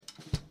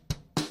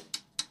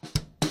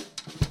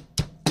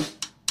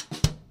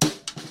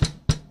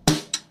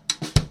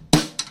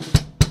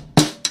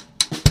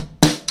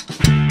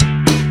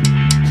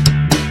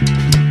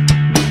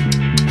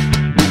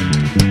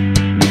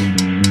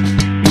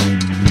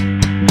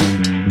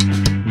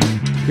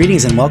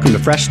Greetings and welcome to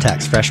Fresh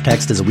Text. Fresh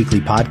Text is a weekly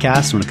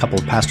podcast when a couple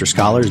of pastor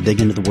scholars dig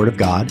into the Word of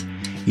God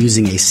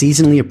using a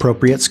seasonally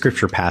appropriate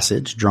scripture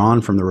passage drawn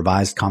from the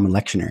Revised Common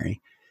Lectionary.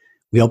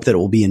 We hope that it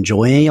will be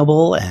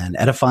enjoyable and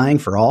edifying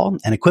for all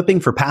and equipping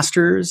for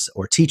pastors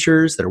or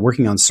teachers that are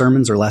working on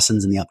sermons or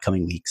lessons in the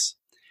upcoming weeks.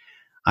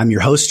 I'm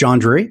your host, John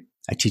Drury.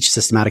 I teach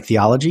systematic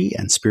theology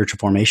and spiritual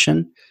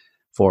formation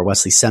for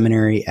Wesley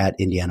Seminary at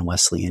Indiana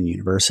Wesleyan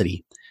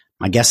University.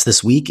 My guest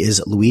this week is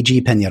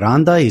Luigi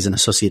Peñaranda. He's an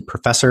associate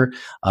professor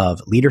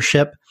of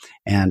leadership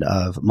and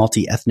of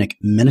multi-ethnic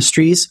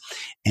ministries.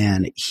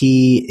 And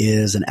he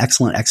is an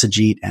excellent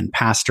exegete and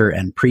pastor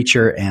and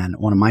preacher and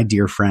one of my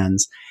dear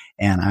friends.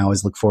 And I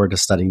always look forward to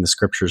studying the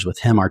scriptures with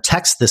him. Our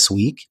text this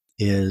week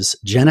is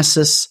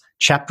Genesis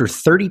chapter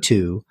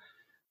 32,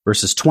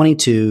 verses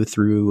 22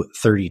 through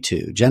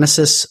 32.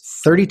 Genesis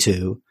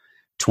 32,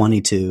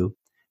 22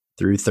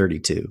 through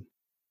 32.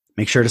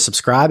 Make sure to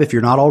subscribe if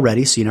you're not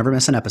already so you never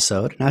miss an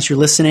episode. And as you're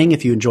listening,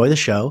 if you enjoy the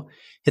show,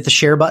 hit the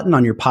share button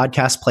on your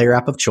podcast player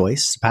app of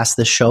choice. Pass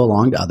this show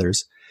along to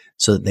others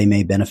so that they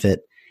may benefit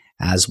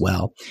as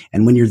well.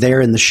 And when you're there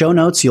in the show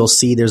notes, you'll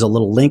see there's a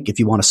little link if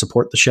you want to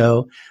support the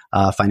show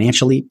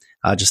financially,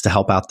 just to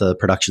help out the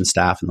production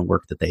staff and the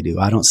work that they do.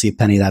 I don't see a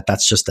penny of that.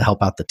 That's just to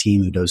help out the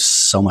team who does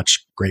so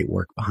much great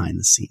work behind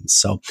the scenes.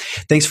 So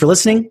thanks for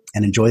listening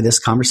and enjoy this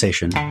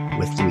conversation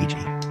with Luigi.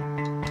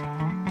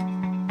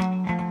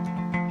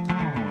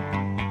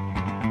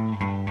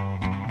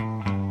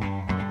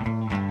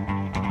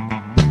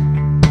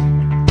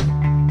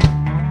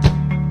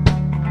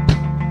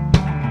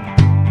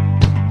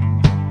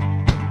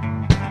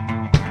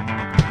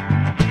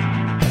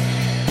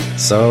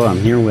 So I'm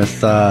here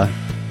with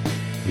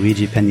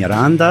Luigi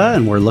Peñaranda,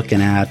 and we're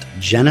looking at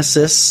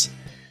Genesis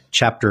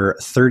chapter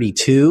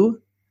 32,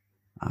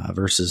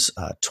 verses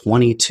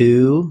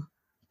 22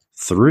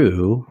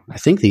 through, I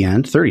think, the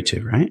end,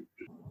 32, right?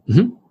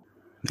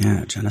 Mm-hmm.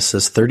 Yeah,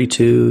 Genesis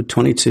 32,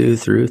 22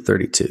 through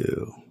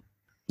 32.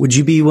 Would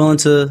you be willing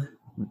to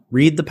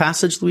read the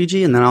passage,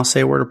 Luigi, and then I'll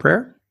say a word of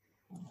prayer?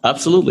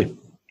 Absolutely.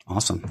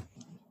 Awesome.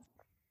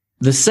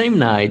 The same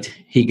night,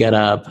 he got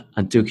up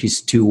and took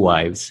his 2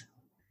 wives,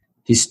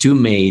 his 2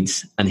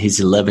 maids, and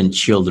his 11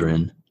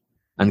 children,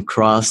 and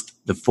crossed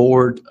the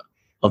ford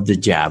of the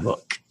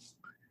Jabbok.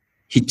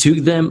 He took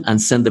them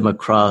and sent them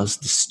across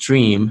the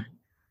stream,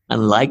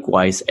 and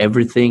likewise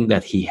everything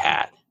that he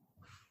had.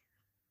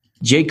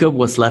 Jacob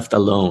was left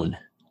alone,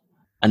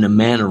 and a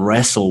man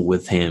wrestled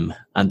with him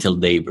until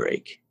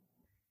daybreak.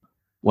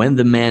 When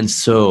the man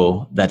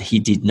saw that he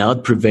did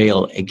not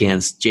prevail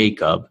against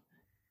Jacob,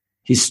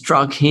 he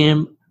struck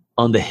him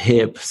on the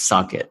hip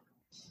socket,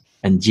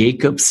 and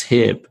Jacob's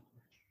hip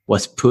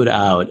was put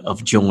out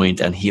of joint,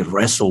 and he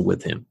wrestled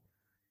with him.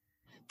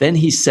 Then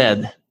he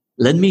said,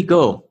 "Let me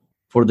go,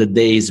 for the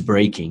day is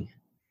breaking."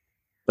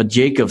 But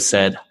Jacob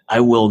said, "I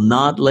will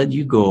not let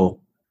you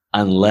go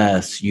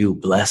unless you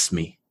bless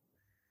me."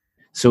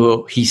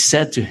 So he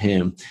said to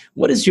him,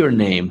 "What is your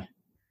name?"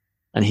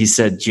 And he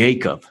said,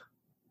 "Jacob."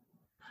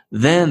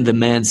 Then the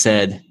man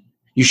said,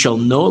 "You shall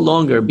no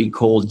longer be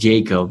called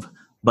Jacob,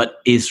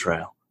 but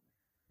Israel,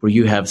 for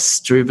you have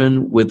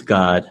striven with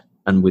God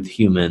and with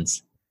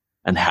humans,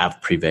 and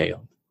have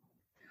prevailed."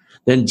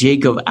 Then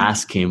Jacob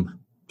asked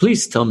him,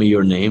 "Please tell me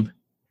your name."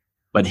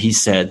 But he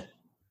said,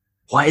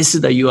 "Why is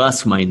it that you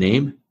ask my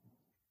name?"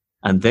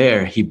 And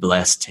there he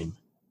blessed him.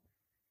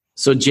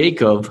 So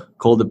Jacob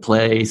called the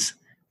place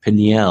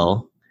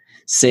Peniel,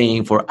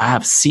 saying, "For I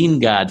have seen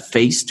God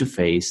face to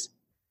face,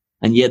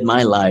 and yet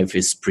my life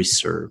is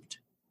preserved."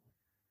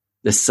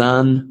 The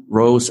sun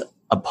rose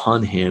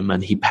upon him,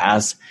 and he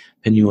passed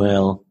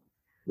Peniel,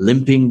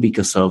 limping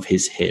because of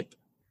his hip.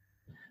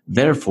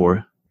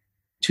 Therefore,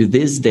 to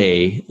this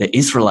day, the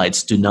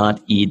Israelites do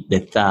not eat the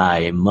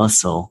thigh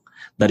muscle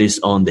that is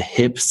on the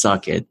hip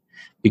socket,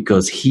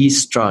 because he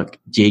struck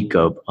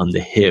Jacob on the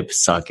hip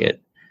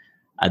socket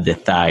at the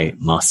thigh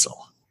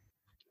muscle.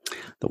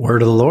 The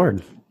word of the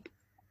Lord.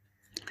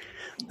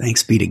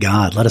 Thanks be to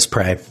God. Let us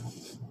pray.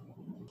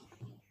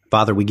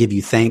 Father, we give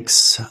you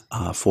thanks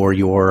for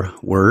your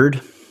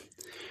word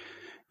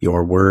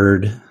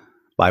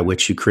by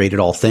which you created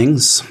all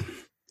things,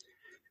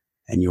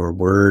 and your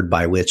word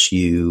by which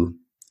you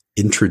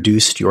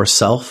introduced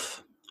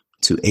yourself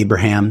to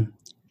Abraham,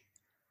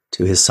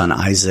 to his son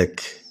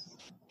Isaac,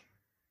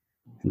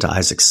 and to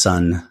Isaac's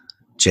son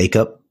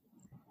Jacob,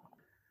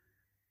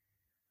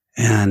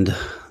 and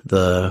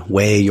the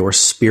way your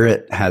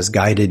Spirit has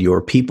guided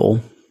your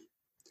people,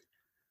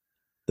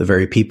 the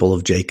very people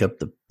of Jacob,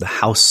 the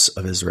house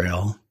of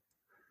Israel,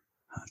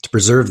 to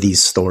preserve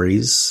these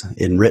stories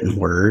in written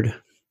word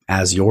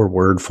as your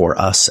word for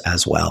us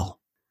as well.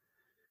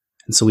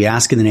 And so we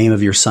ask in the name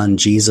of your Son,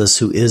 Jesus,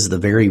 who is the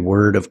very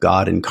Word of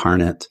God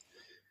incarnate,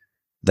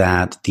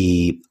 that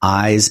the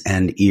eyes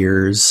and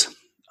ears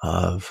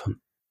of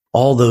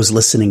all those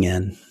listening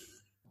in,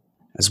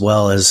 as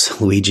well as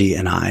Luigi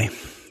and I,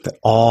 that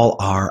all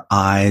our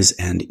eyes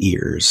and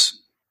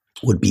ears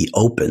would be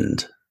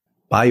opened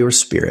by your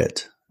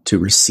Spirit to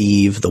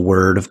receive the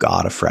Word of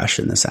God afresh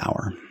in this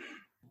hour.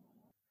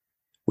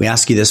 We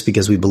ask you this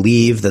because we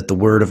believe that the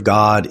word of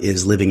God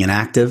is living and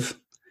active,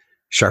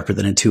 sharper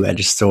than a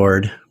two-edged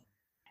sword.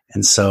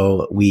 And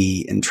so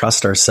we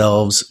entrust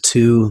ourselves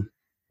to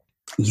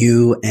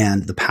you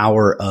and the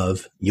power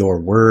of your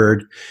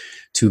word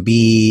to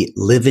be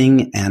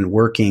living and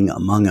working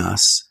among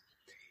us,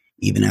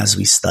 even as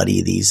we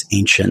study these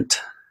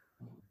ancient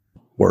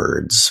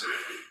words.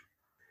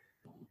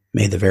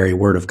 May the very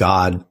word of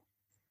God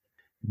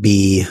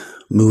be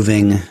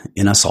moving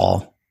in us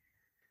all,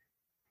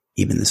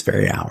 even this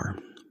very hour.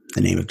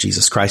 In the name of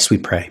Jesus Christ, we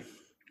pray.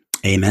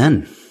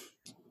 Amen.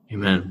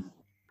 Amen.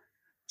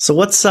 So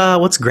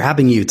what's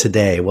grabbing you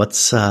today?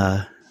 What's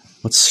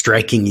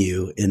striking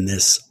you in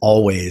this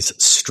always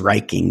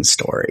striking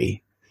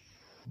story?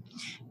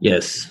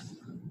 Yes.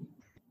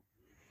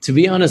 To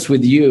be honest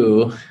with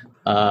you,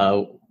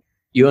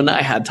 you and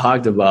I had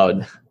talked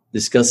about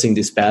discussing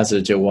this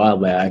passage a while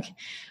back.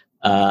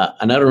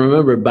 And I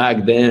remember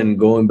back then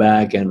going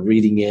back and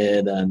reading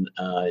it and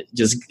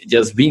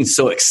just being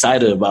so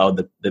excited about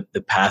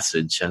the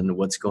passage and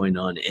what's going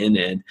on in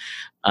it.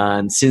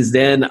 And since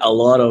then, a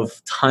lot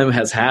of time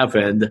has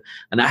happened,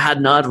 and I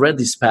had not read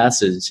this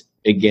passage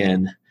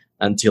again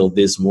until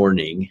this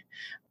morning.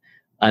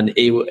 And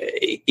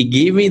it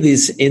gave me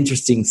this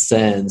interesting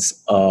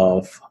sense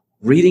of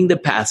reading the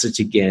passage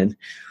again,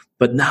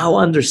 but now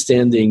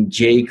understanding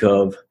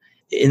Jacob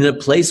in a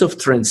place of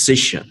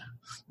transition.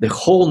 The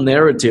whole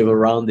narrative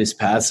around this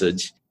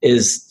passage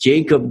is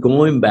Jacob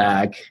going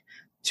back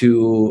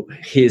to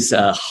his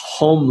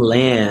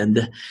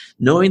homeland,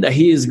 knowing that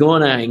he is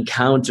going to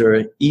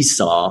encounter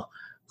Esau,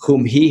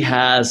 whom he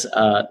has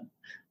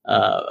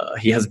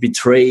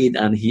betrayed,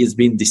 and he has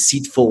been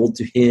deceitful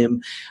to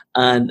him,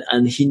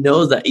 and he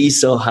knows that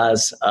Esau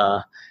has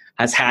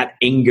had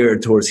anger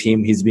towards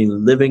him. He's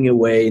been living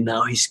away.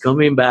 Now he's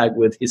coming back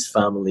with his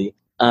family.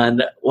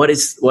 And what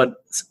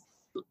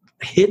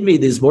hit me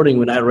this morning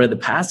when I read the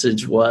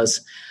passage was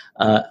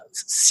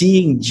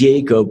seeing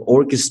Jacob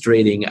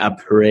orchestrating a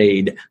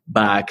parade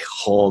back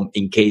home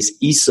in case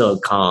Esau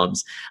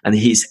comes and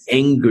he's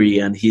angry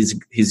and he's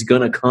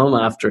going to come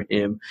after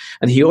him.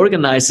 And he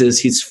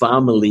organizes his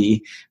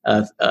family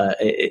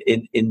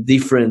in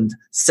different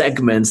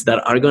segments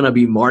that are going to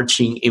be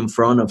marching in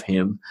front of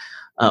him.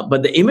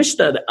 But the image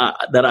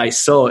that I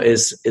saw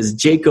is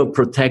Jacob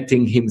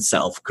protecting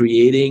himself,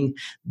 creating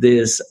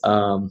this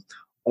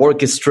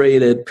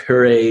orchestrated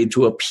parade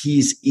to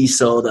appease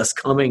Esau that's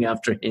coming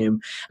after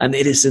him. And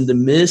it is in the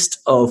midst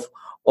of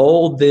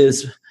all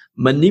this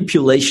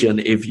manipulation,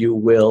 if you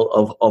will,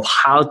 of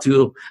how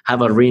to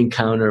have a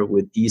re-encounter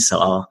with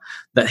Esau,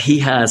 that he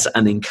has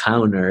an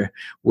encounter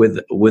with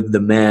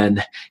the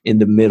man in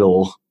the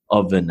middle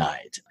of the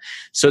night.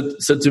 So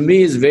to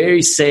me, it's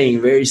very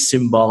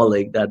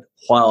symbolic that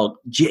while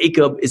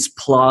Jacob is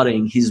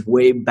plotting his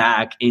way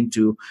back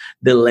into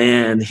the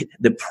land,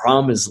 the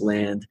promised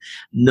land,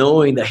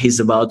 knowing that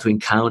he's about to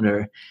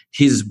encounter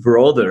his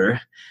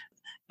brother,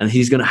 and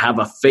he's going to have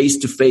a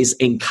face-to-face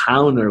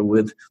encounter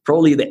with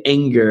probably the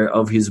anger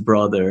of his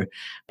brother.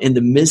 In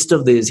the midst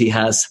of this, he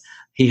has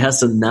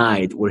a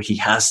night where he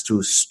has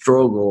to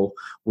struggle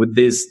with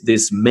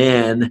this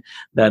man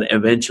that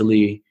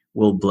eventually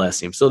will bless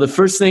him. So the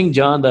first thing,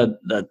 John,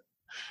 that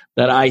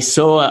I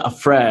saw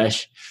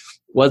afresh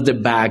was the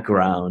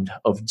background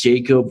of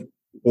Jacob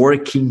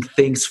working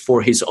things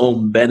for his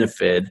own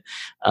benefit,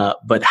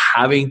 but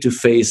having to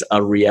face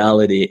a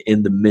reality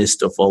in the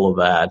midst of all of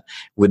that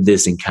with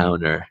this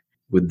encounter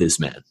with this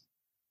man.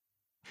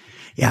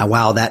 Yeah,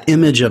 wow, that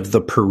image of the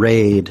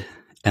parade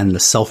and the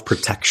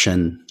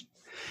self-protection,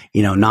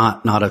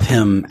 not of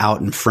him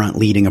out in front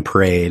leading a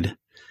parade,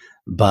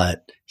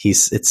 but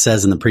it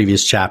says in the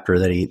previous chapter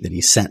that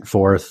he sent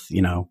forth,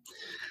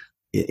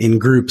 in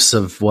groups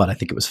of I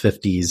think it was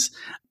 50s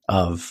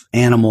of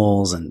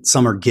animals, and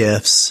some are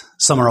gifts.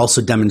 Some are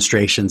also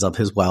demonstrations of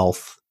his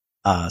wealth.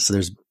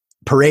 So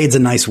parade's a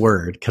nice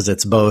word because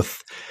it's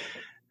both,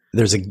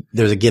 there's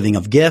a giving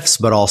of gifts,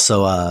 but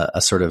also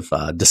a sort of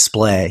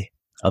display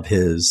of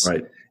his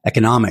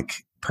economic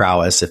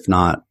prowess, if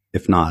not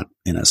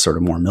in a sort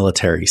of more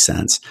military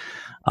sense.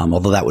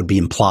 Although that would be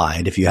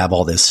implied. If you have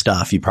all this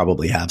stuff, you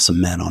probably have some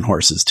men on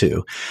horses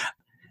too.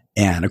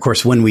 And of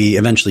course, when we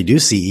eventually do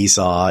see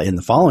Esau in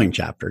the following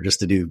chapter, just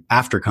to do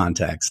after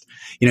context,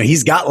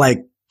 he's got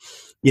a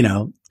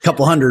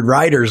couple hundred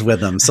riders with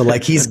him. So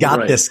he's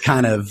got this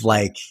kind of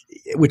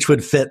which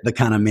would fit the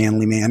kind of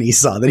manly man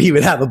Esau, that he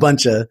would have a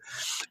bunch of,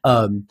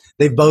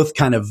 they've both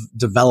kind of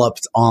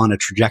developed on a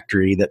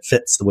trajectory that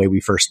fits the way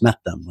we first met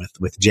them,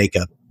 with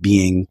Jacob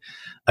being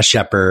a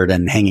shepherd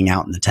and hanging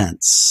out in the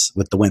tents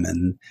with the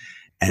women,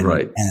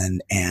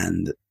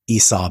 and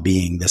Esau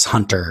being this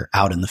hunter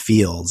out in the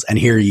fields. And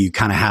here you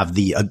kind of have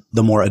the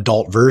more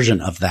adult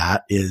version of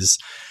that is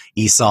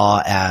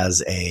Esau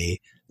as a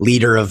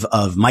leader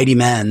of mighty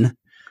men,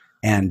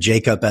 and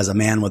Jacob as a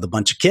man with a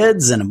bunch of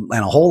kids and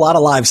a whole lot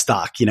of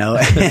livestock,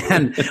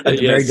 and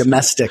very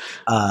domestic,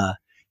 a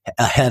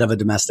head of a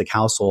domestic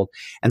household.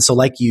 And so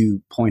like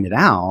you pointed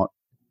out,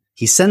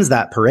 he sends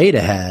that parade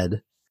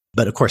ahead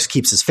but of course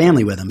keeps his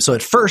family with him. So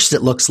at first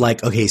it looks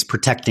like, okay, he's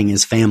protecting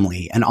his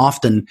family. And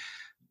often,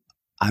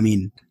 I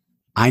mean,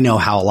 I know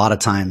how a lot of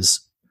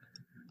times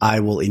I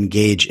will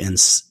engage in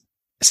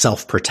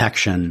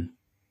self-protection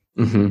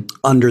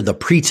under the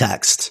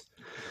pretext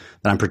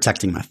that I'm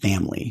protecting my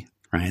family,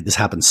 right? This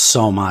happens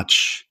so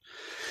much.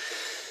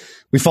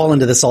 We fall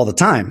into this all the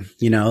time,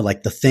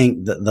 like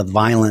the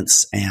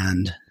violence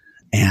and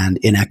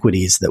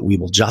inequities that we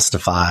will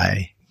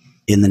justify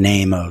in the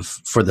name of,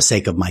 for the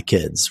sake of my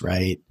kids,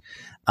 right?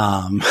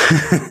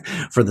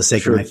 For the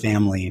sake of my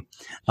family.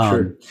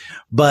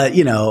 But,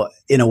 in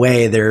a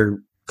way, they're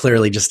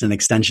clearly just an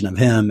extension of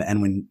him.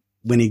 And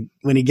when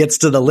he gets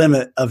to the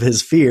limit of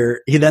his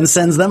fear, he then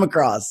sends them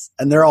across,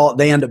 and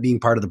they end up being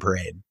part of the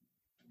parade.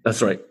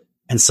 That's right.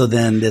 And so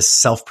then this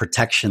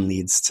self-protection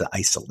leads to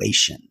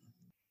isolation,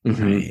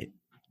 right?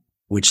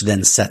 Which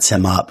then sets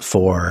him up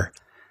for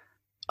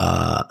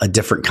a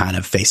different kind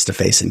of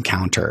face-to-face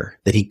encounter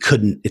that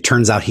it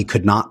turns out he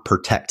could not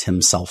protect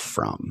himself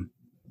from.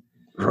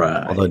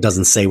 Right. Although it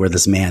doesn't say where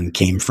this man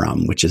came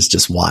from, which is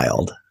just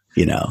wild,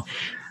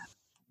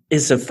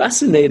 It's a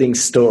fascinating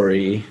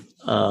story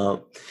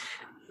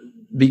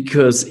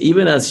because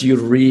even as you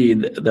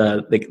read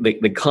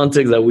the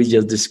context that we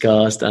just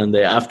discussed and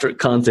the after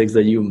context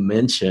that you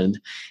mentioned,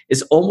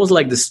 it's almost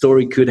like the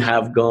story could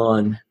have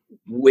gone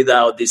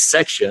without this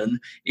section.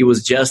 It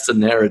was just a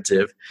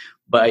narrative.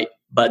 But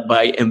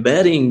by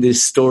embedding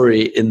this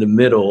story in the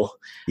middle,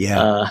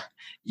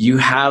 you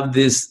have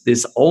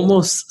this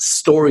almost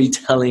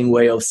storytelling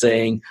way of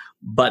saying,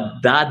 but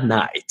that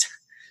night,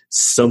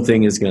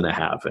 something is going to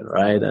happen,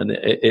 right? And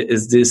it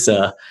is this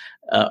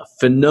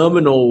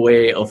phenomenal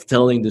way of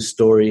telling the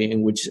story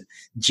in which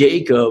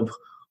Jacob,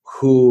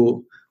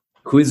 who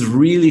is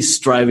really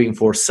striving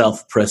for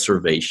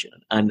self-preservation.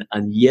 And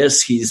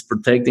yes, he's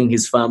protecting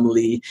his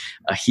family.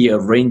 He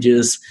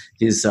arranges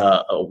his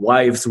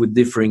wives with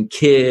different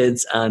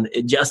kids. And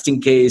just in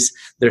case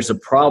there's a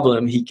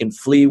problem, he can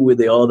flee with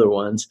the other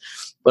ones.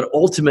 But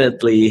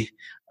ultimately,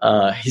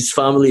 his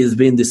family is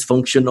being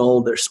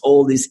dysfunctional. There's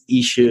all these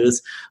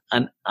issues.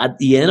 And at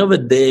the end of the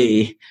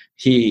day,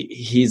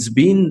 he's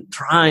been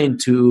trying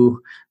to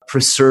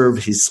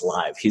preserve his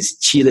life. He's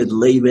cheated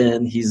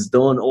Laban. He's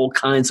done all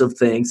kinds of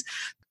things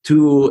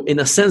to, in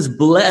a sense,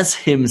 bless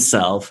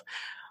himself.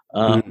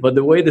 But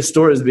the way the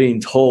story is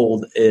being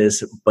told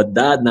is, but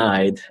that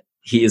night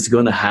he is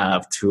going to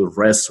have to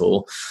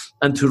wrestle,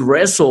 and to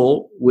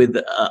wrestle with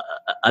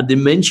a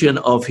dimension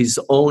of his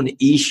own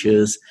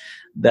issues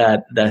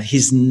that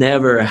he's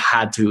never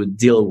had to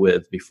deal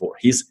with before.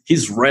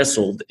 He's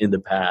wrestled in the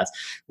past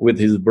with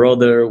his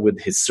brother, with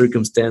his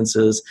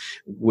circumstances,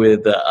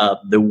 with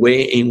the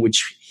way in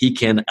which he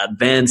can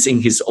advance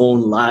in his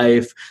own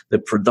life, the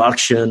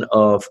production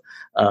of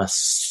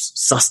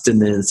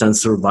sustenance and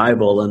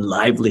survival and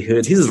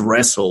livelihood. He's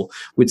wrestled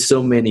with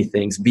so many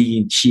things,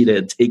 being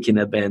cheated, taken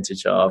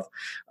advantage of.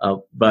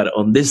 But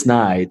on this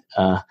night,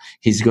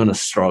 he's going to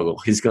struggle.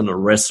 He's going to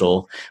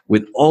wrestle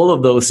with all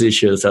of those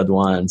issues at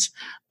once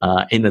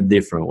in a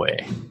different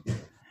way.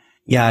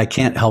 Yeah, I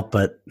can't help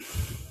but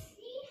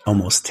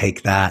almost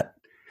take that.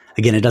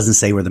 Again, it doesn't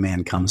say where the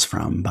man comes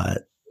from,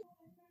 but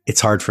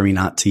it's hard for me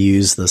not to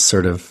use the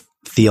sort of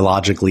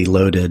theologically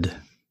loaded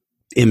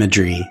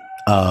imagery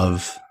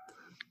of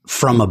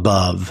from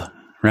above,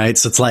 right?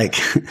 So it's like,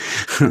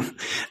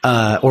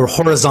 or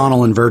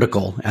horizontal and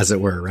vertical, as it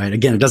were, right?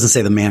 Again, it doesn't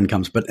say the man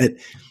comes, but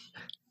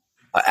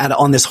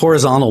on this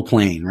horizontal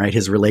plane, right?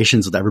 His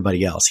relations with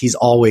everybody else, he's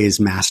always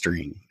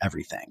mastering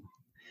everything.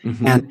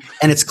 And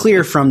it's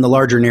clear from the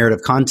larger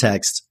narrative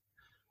context,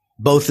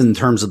 both in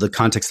terms of the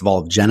context of all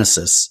of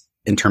Genesis,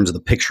 in terms of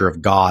the picture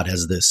of God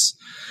as this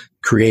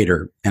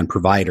creator and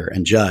provider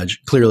and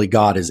judge. Clearly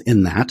God is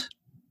in that.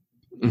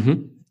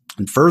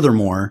 And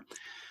furthermore,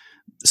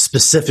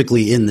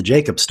 specifically in the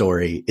Jacob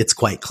story, it's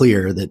quite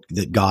clear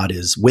that God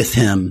is with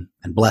him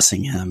and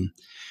blessing him.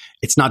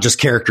 It's not just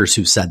characters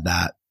who said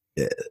that.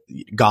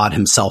 God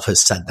himself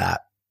has said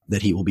that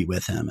he will be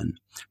with him and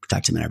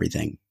protect him and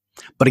everything.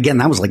 But again,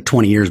 that was like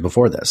 20 years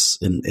before this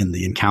in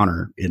the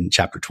encounter in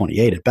chapter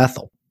 28 at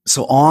Bethel.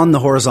 So on the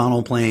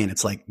horizontal plane,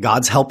 it's like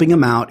God's helping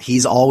him out.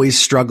 He's always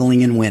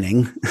struggling and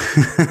winning.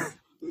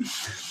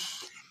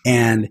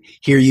 And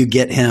here you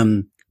get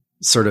him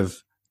sort of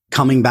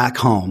coming back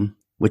home,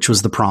 which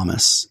was the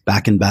promise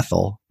back in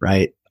Bethel,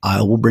 right?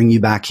 I will bring you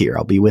back here.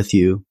 I'll be with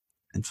you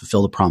and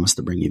fulfill the promise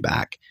to bring you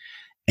back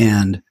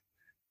and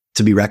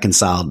to be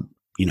reconciled,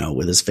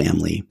 with his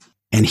family.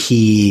 And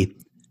he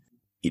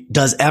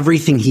does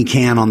everything he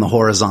can on the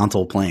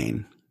horizontal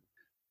plane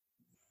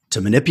to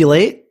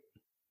manipulate,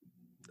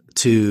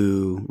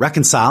 to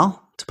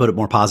reconcile, to put it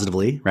more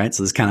positively, right?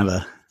 So there's kind of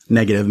a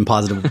negative and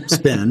positive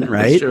spin,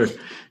 right? Sure.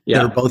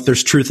 Yeah.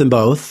 There's truth in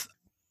both.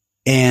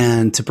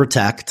 And to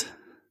protect.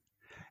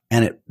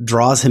 And it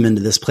draws him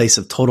into this place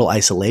of total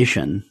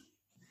isolation,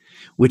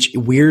 which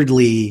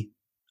weirdly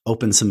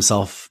opens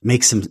himself,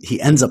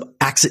 he ends up,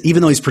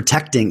 even though he's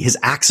protecting, his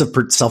acts of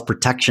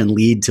self-protection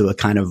lead to a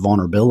kind of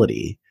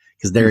vulnerability,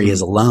 because there he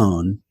is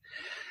alone,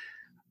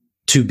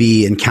 to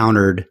be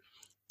encountered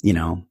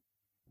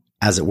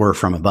as it were,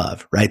 from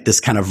above, right? This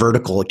kind of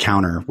vertical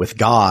encounter with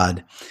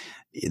God.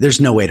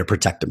 There's no way to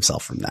protect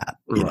himself from that.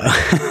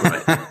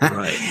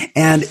 Right.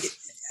 And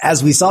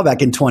as we saw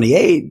back in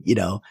 28,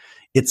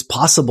 it's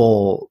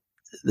possible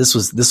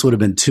this would have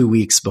been 2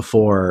 weeks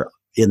before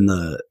in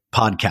the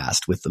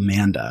podcast with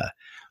Amanda,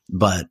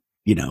 but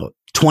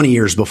 20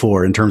 years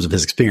before in terms of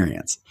his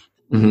experience,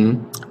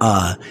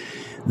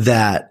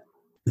 that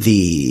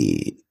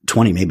the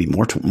 20, maybe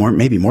more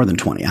than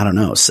 20. I don't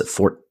know.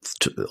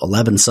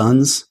 11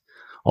 sons,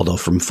 although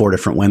from 4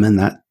 different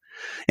women.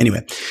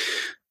 Anyway,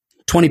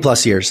 20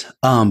 plus years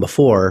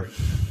before.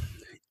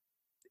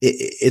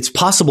 It's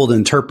possible to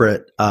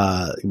interpret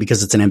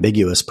because it's an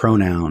ambiguous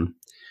pronoun,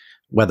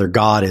 whether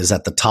God is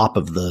at the top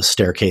of the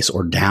staircase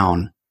or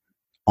down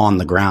on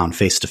the ground,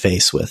 face to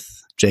face with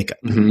Jacob.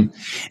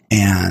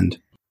 And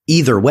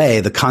either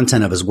way, the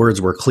content of his words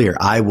were clear.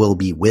 I will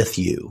be with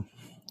you.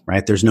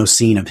 Right. There's no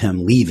scene of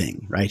him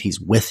leaving, right? He's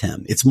with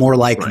him. It's more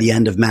like the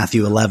end of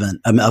Matthew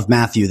 11 of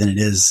Matthew than it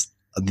is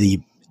the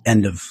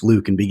end of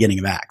Luke and beginning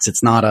of Acts.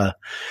 It's not a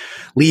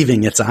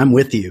leaving. It's I'm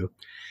with you.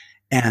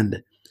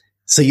 And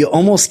so you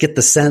almost get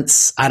the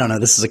sense, I don't know,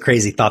 this is a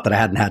crazy thought that I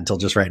hadn't had until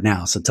just right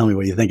now. So tell me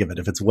what you think of it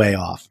if it's way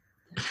off.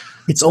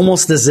 It's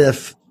almost as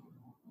if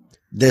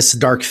this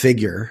dark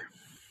figure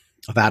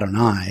of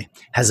Adonai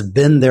has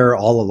been there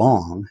all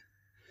along,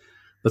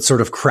 but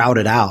sort of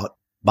crowded out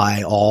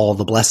by all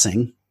the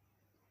blessing,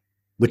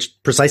 which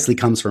precisely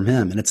comes from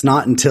him. And it's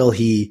not until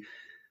he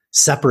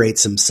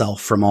separates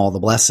himself from all the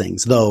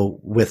blessings, though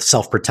with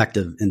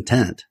self-protective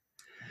intent,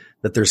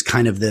 that there's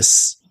kind of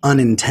this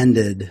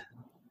unintended,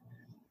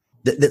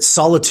 that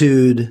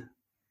solitude,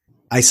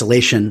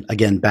 isolation,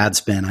 again, bad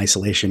spin,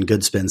 isolation,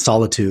 good spin,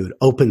 solitude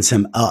opens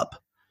him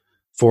up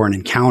for an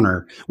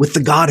encounter with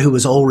the God who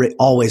was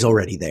always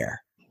already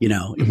there.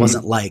 It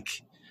wasn't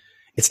like,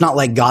 it's not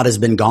like God has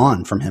been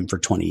gone from him for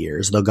 20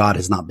 years, though God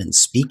has not been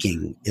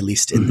speaking, at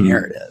least in the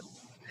narrative.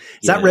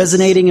 Is that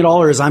resonating at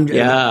all, or am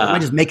I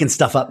just making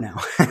stuff up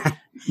now?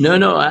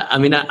 No.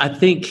 I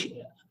think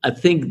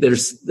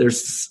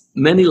there's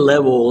many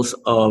levels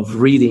of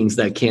readings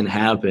that can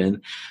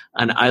happen.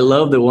 And I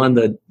love the one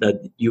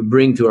that you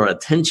bring to our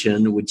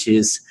attention, which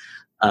is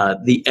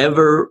the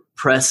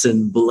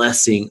ever-present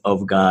blessing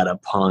of God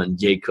upon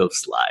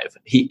Jacob's life.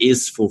 He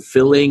is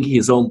fulfilling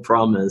his own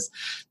promise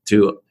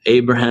to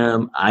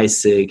Abraham,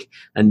 Isaac,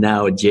 and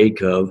now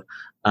Jacob.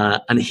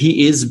 And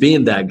he is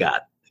being that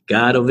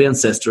God of the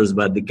ancestors,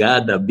 but the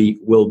God that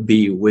will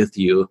be with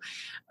you.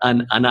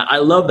 And I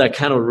love that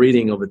kind of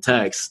reading of a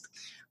text,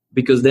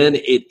 because then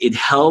it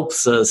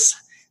helps us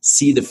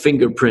see the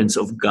fingerprints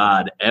of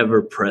God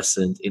ever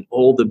present in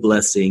all the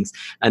blessings.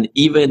 And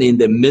even in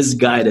the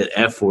misguided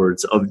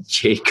efforts of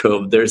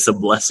Jacob, there's a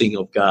blessing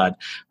of God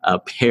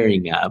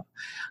pairing up.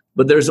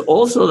 But there's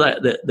also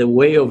the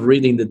way of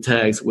reading the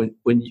text when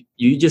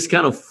you just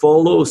kind of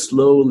follow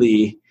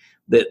slowly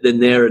the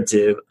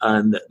narrative.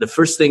 And the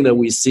first thing that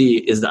we see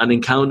is an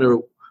encounter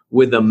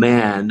with a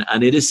man.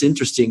 And it is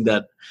interesting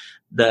that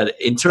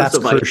in terms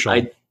of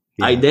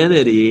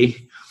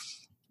identity,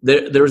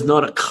 there's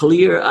not a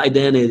clear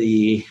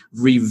identity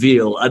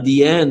reveal. At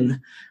the end,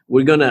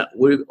 we're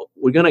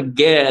gonna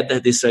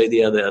get this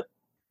idea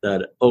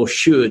that oh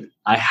shoot,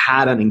 I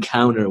had an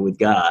encounter with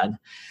God.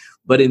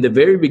 But in the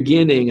very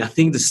beginning, I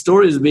think the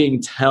story is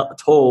being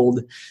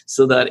told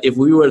so that if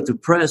we were to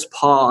press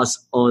pause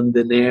on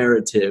the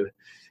narrative,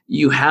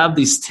 you have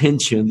this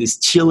tension, this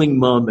chilling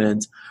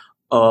moment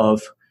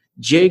of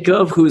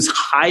Jacob, who's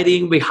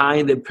hiding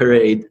behind the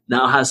parade,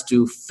 now has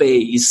to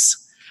face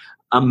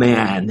a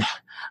man.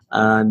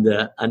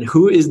 And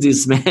who is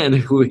this man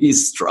who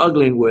he's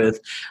struggling with?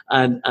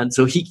 And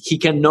so he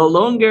can no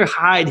longer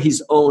hide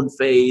his own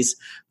face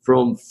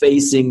from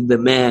facing the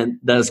man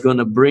that's going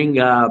to bring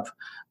up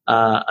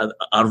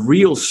a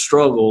real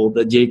struggle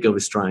that Jacob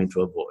is trying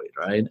to avoid,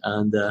 right?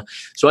 And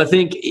so I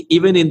think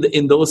even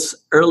in those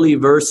early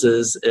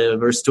verses,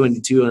 verse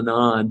 22 and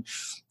on,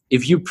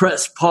 if you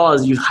press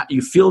pause,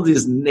 you feel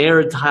this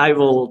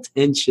narratival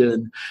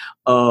tension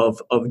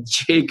of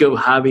Jacob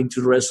having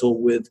to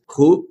wrestle with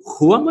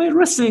who am I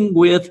wrestling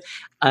with,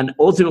 and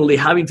ultimately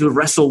having to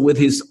wrestle with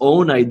his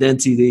own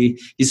identity,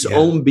 his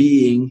own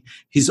being,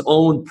 his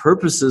own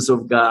purposes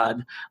of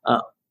God.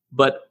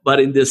 But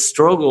in this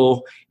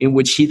struggle in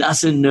which he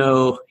doesn't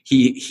know,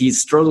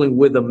 he's struggling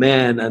with a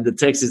man, and the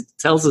text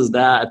tells us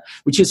that,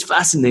 which is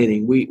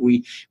fascinating.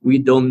 We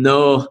don't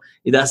know.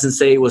 It doesn't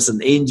say it was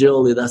an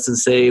angel. It doesn't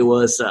say it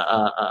was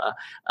a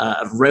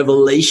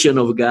revelation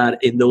of God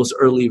in those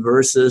early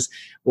verses.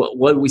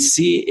 What we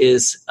see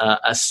is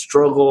a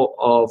struggle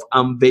of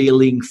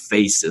unveiling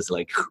faces,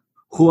 like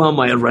who am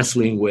I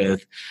wrestling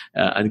with?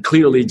 And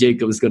clearly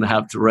Jacob is going to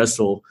have to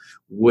wrestle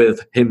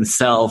with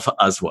himself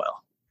as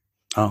well.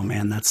 Oh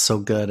man, that's so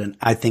good. And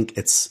I think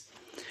it's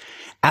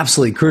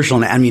absolutely crucial.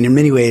 And I mean, in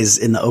many ways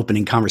in the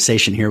opening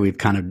conversation here, we've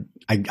kind of,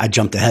 I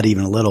jumped ahead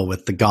even a little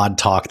with the God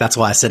talk. That's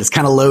why I said it's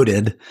kind of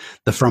loaded,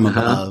 the from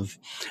above,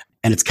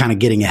 and it's kind of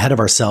getting ahead of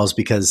ourselves,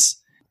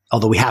 because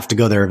although we have to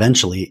go there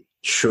eventually,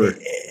 Sure.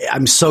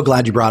 I'm so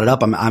glad you brought it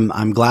up.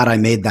 I'm glad I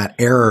made that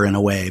error in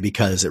a way,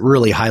 because it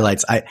really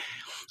highlights.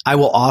 I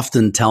will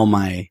often tell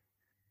my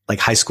like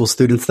high school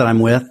students that I'm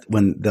with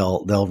when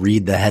they'll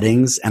read the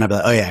headings, and I'll be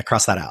like, oh yeah,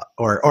 cross that out.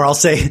 Or I'll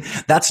say,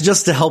 that's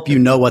just to help you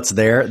know what's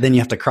there. Then you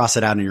have to cross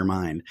it out in your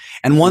mind.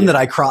 And one that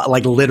I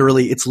like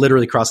it's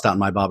literally crossed out in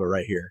my Bible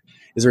right here,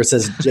 is where it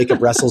says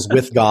Jacob wrestles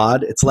with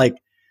God. It's like,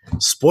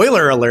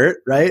 spoiler alert,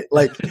 right?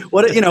 Like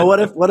what if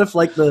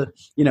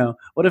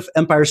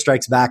Empire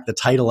Strikes Back, the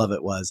title of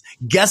it was,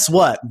 guess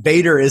what?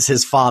 Vader is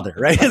his father,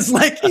 right? It's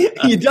like,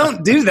 you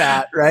don't do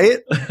that, right?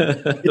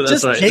 It's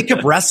just right.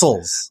 Jacob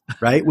wrestles,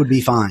 right? Would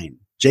be fine.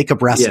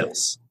 Jacob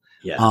wrestles.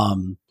 Yeah.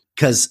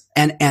 Cause,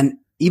 and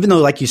even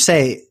though, like you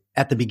say,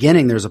 at the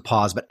beginning, there's a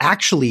pause, but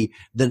actually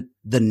the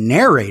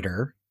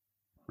narrator,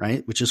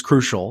 right? Which is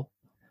crucial,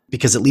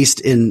 because at least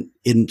in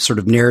sort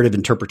of narrative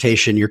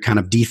interpretation, your kind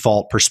of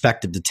default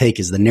perspective to take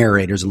is the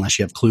narrators, unless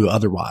you have clue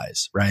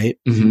otherwise, right?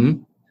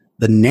 Mm-hmm.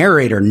 The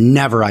narrator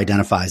never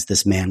identifies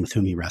this man with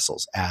whom he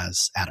wrestles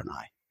as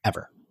Adonai,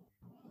 ever.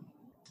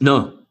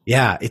 No.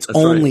 Yeah, it's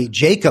only right.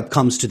 Jacob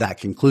comes to that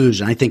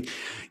conclusion, I think,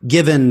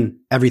 given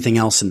everything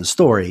else in the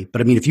story. But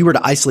I mean, if you were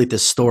to isolate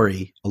this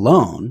story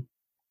alone,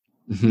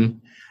 mm-hmm.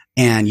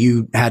 and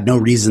you had no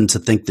reason to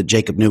think that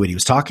Jacob knew what he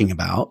was talking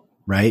about,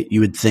 right? You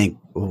would think,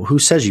 well, who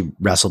says you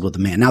wrestled with a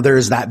man? Now, there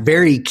is that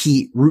very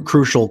key,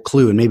 crucial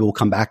clue, and maybe we'll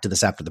come back to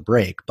this after the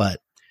break, but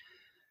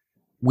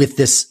with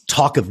this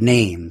talk of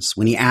names,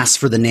 when he asks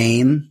for the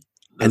name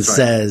and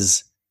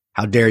says,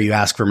 how dare you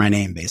ask for my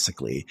name,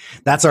 basically.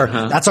 That's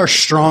our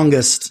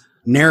strongest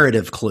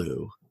narrative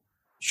clue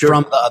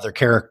from the other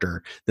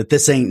character, that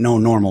this ain't no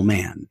normal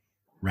man,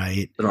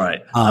 right?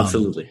 Right,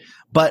 absolutely.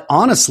 But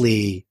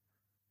honestly,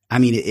 I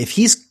mean, if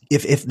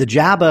the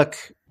Jabbok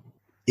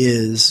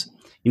is,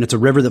 it's a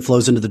river that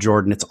flows into the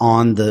Jordan. It's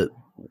on the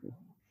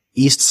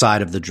east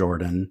side of the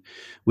Jordan,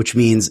 which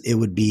means it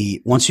would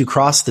be, once you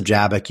cross the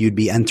Jabbok, you'd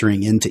be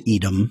entering into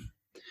Edom,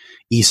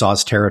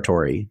 Esau's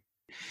territory.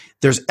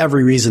 There's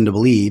every reason to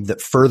believe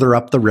that further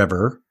up the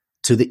river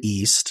to the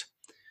east,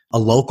 a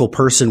local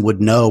person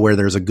would know where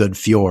there's a good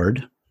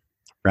fjord,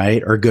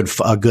 right? Or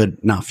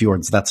not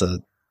fjords. That's a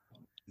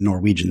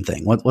Norwegian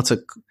thing.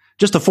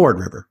 Just a ford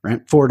river,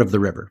 right? Ford of the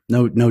river.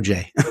 No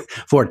J.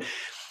 Ford.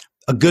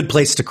 A good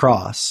place to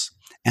cross.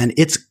 And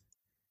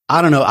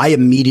I don't know, I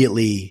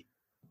immediately,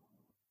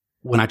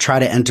 when I try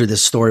to enter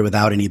this story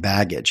without any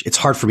baggage, it's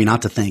hard for me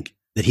not to think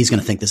that he's going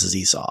to think this is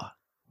Esau,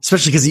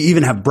 especially because you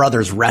even have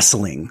brothers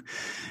wrestling,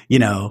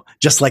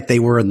 just like they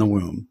were in the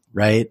womb,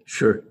 right?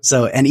 Sure.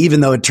 So, and even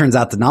though it turns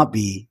out to not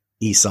be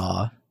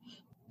Esau,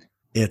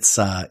 it's,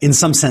 in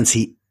some sense,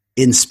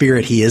 in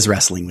spirit, he is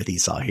wrestling with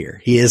Esau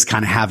here. He is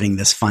kind of having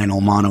this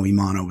final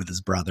mano-a-mano with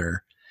his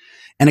brother.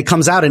 And it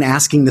comes out in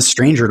asking the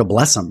stranger to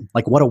bless him.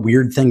 Like, what a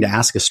weird thing to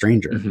ask a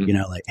stranger,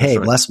 like, hey,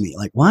 bless me.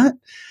 Like, what?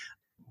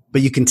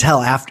 But you can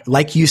tell after,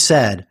 like you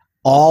said,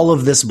 all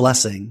of this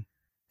blessing.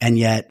 And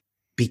yet,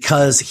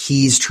 because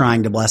he's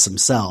trying to bless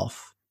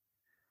himself,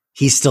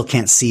 he still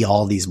can't see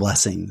all these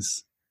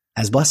blessings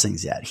as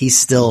blessings yet. He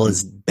still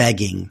is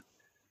begging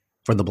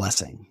for the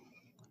blessing.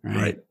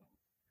 Right.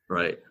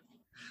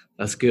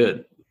 That's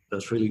good.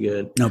 That's really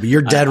good. No, but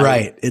you're dead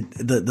right.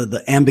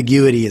 The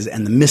ambiguity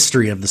and the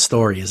mystery of the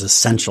story is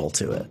essential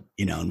to it,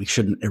 and we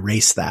shouldn't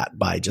erase that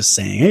by just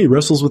saying, hey, he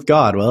wrestles with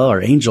God. Well,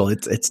 or angel.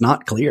 It's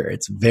not clear.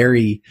 It's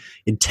very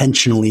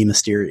intentionally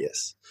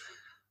mysterious.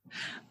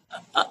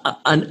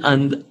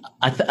 And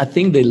I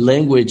think the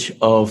language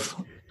of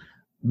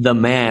the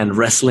man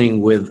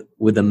wrestling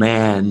with a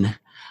man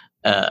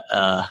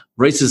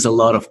raises a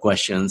lot of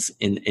questions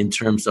in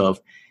terms of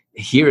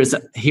here's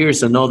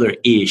another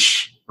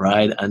ish.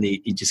 Right. And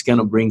it just kind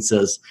of brings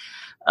us,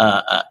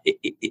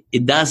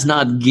 it does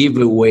not give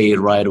away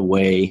right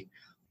away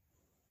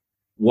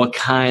what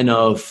kind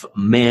of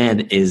man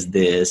is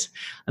this.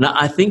 And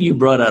I think you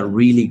brought a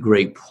really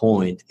great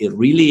point. It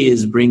really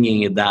is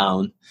bringing it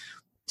down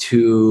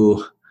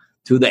to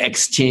the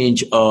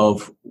exchange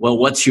of, well,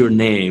 what's your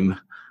name?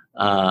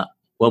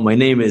 Well, my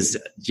name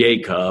is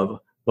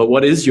Jacob. But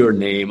what is your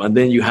name? And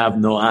then you have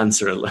no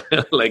answer.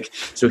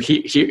 So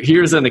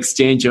here's an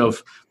exchange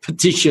of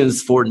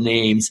petitions for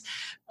names,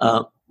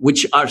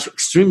 which are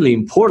extremely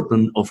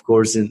important, of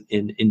course,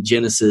 in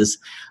Genesis,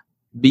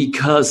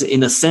 because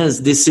in a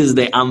sense, this is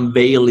the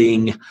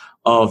unveiling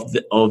of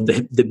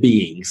the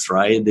beings,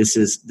 right? This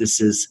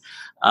is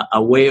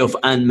a way of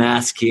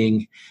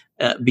unmasking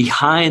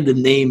behind the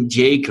name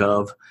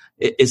Jacob.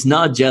 It's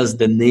not just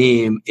the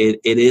name; it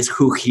is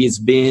who he's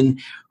been,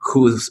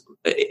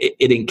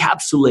 it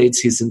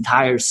encapsulates his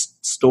entire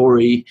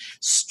story,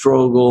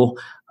 struggle,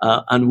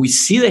 and we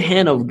see the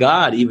hand of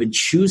God even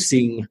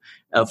choosing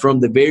from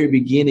the very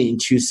beginning,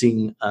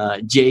 choosing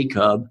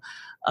Jacob.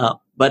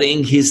 But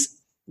in his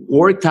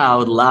worked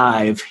out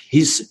life,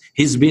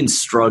 he's been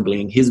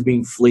struggling, he's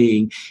been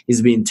fleeing,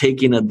 he's been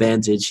taking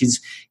advantage.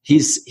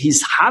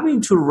 He's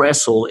having to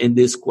wrestle in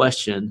this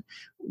question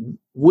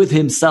with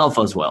himself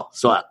as well.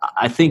 So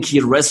I think he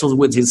wrestles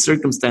with his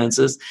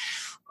circumstances.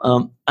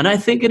 And I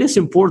think it is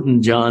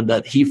important, John,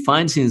 that he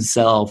finds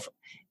himself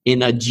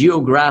in a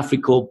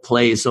geographical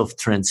place of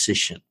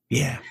transition.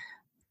 Yeah.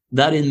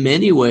 That in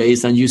many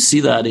ways, and you see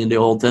that in the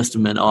Old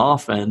Testament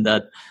often,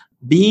 that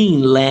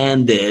being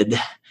landed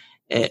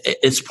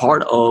is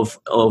part of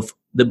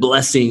the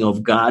blessing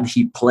of God.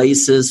 He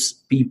places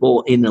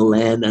people in a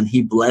land and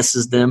he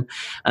blesses them.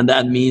 And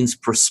that means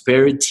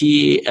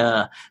prosperity,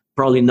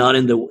 probably not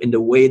in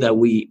the way that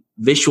we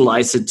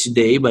visualize it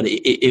today, but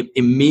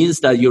it means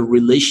that your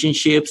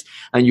relationships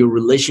and your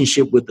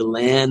relationship with the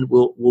land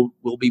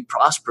will be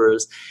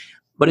prosperous.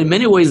 But in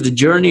many ways, the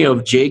journey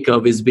of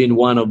Jacob has been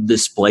one of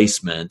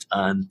displacement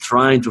and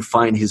trying to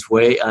find his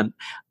way.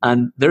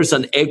 And there's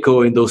an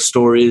echo in those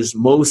stories.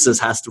 Moses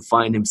has to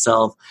find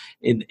himself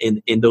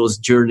in those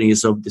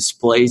journeys of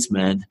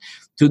displacement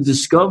to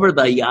discover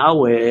that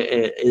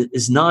Yahweh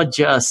is not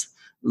just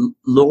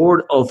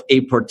Lord of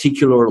a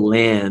particular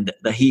land,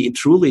 that he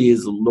truly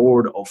is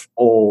Lord of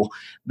all,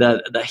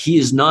 that he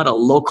is not a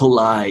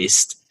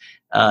localized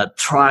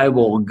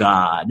tribal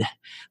God.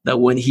 That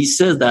when he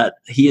says that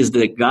he is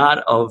the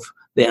God of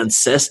the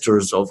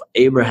ancestors of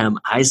Abraham,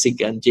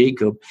 Isaac, and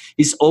Jacob,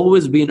 he's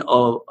always been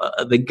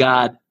the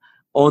God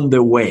on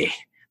the way,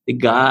 the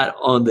God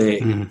on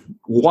the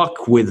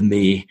walk with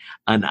me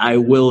and I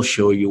will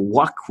show you,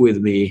 walk with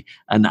me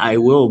and I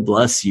will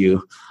bless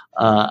you.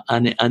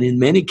 And in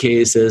many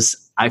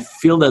cases, I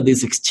feel that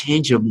this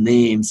exchange of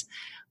names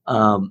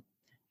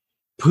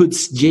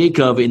puts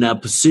Jacob in a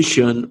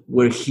position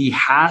where he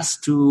has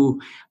to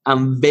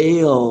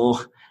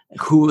unveil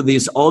who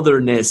this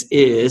otherness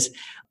is,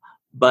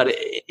 but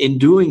in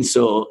doing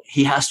so,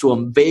 he has to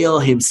unveil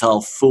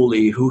himself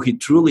fully, who he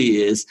truly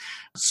is,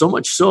 so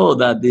much so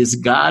that this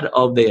God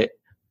of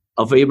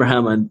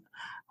Abraham and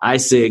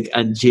Isaac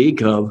and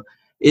Jacob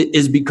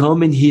is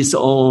becoming his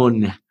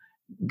own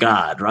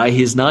God, right?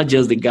 He's not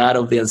just the God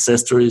of the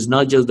ancestor. He's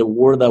not just the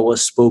word that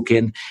was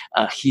spoken.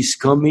 He's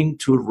coming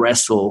to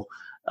wrestle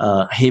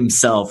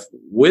himself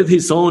with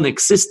his own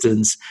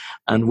existence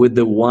and with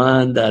the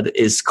one that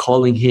is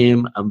calling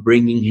him and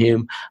bringing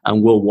him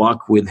and will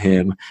walk with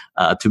him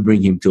to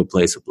bring him to a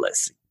place of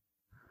blessing.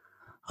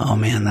 Oh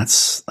man,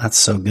 that's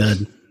so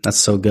good. That's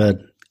so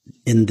good.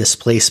 In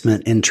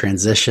displacement, in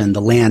transition,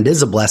 the land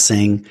is a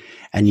blessing,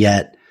 and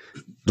yet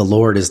the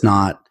Lord is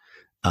not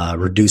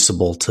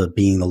reducible to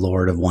being the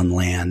Lord of one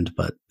land,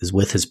 but is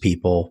with his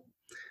people.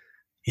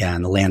 Yeah,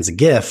 and the land's a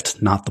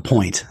gift, not the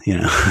point, you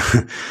know.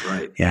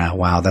 Right. Yeah,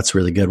 wow, that's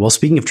really good. Well,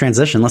 speaking of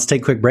transition, let's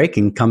take a quick break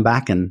and come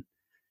back and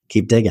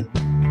keep digging.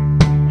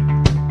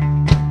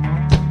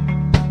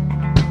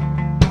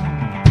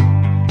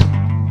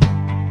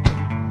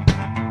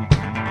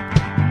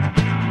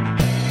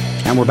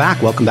 And we're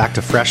back. Welcome back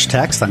to Fresh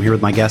Text. I'm here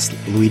with my guest,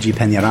 Luigi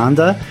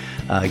Peñaranda,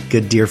 a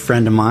good dear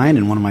friend of mine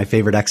and one of my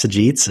favorite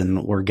exegetes,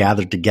 and we're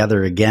gathered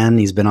together again.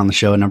 He's been on the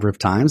show a number of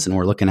times, and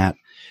we're looking at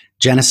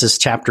Genesis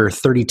chapter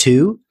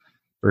 32,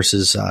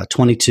 verses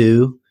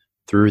 22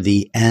 through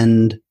the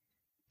end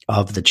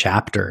of the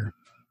chapter.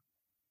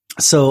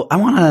 So I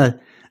want to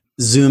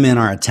zoom in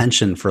our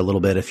attention for a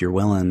little bit, if you're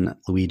willing,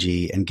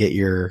 Luigi, and get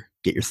your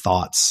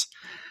thoughts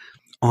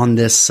on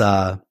this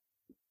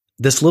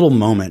this little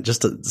moment,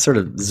 just to sort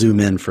of zoom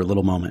in for a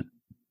little moment.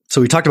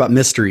 So we talked about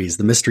mysteries,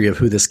 the mystery of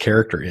who this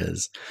character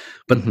is.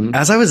 But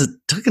as I was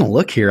taking a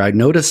look here, I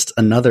noticed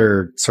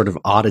another sort of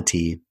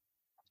oddity.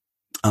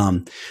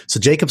 So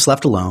Jacob's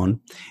left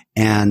alone.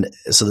 And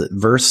so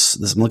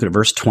I'm looking at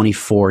verse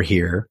 24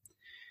 here.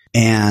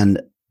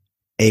 And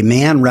a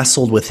man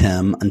wrestled with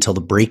him until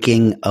the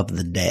breaking of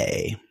the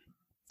day.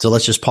 So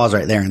let's just pause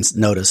right there and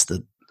notice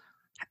that,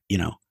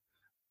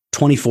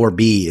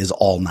 24b is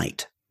all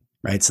night,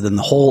 right? So then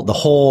the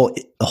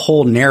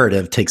whole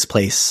narrative takes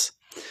place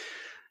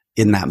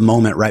in that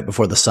moment right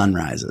before the sun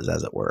rises,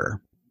 as it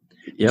were.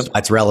 Yep. So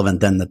it's relevant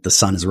then that the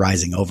sun is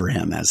rising over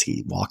him as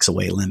he walks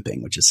away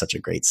limping, which is such a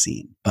great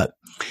scene. But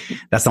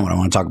that's not what I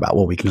want to talk about.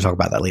 Well, we can talk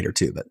about that later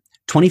too. But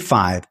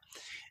 25,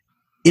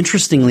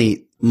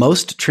 interestingly,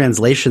 most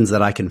translations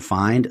that I can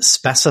find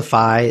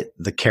specify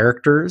the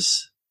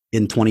characters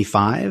in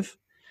 25,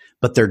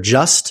 but they're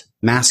just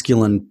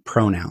masculine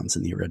pronouns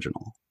in the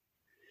original.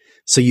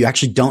 So you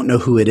actually don't know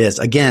who it is.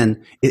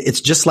 Again,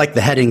 it's just like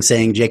the heading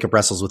saying Jacob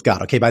wrestles with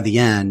God. Okay, by the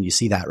end, you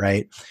see that,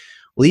 right?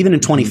 Well, even in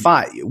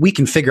 25, we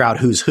can figure out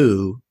who's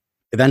who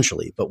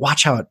eventually, but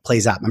watch how it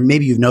plays out.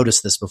 Maybe you've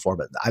noticed this before,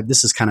 but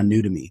this is kind of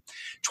new to me.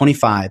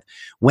 25,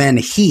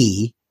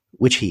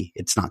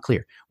 it's not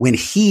clear. When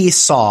he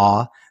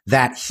saw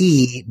that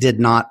he did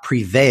not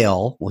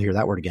prevail, we'll hear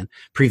that word again,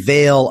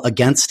 prevail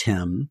against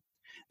him,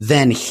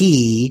 then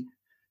he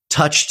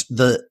touched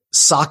the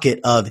socket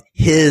of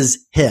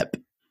his hip.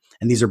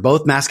 And these are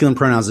both masculine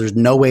pronouns. There's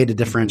no way to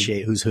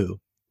differentiate who's who.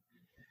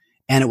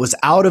 And it was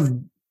out of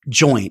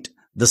joint,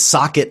 the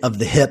socket of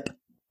the hip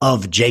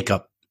of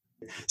Jacob.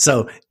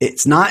 So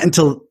it's not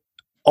until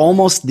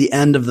almost the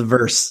end of the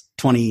verse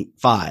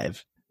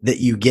 25 that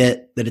you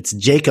get that it's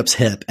Jacob's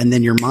hip. And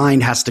then your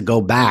mind has to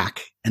go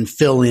back and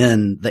fill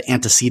in the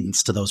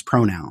antecedents to those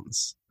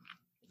pronouns.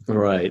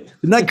 Right.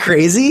 Isn't that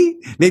crazy?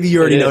 Maybe you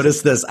already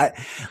noticed this.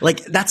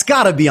 That's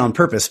gotta be on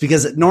purpose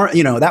because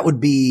that would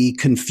be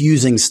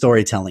confusing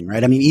storytelling,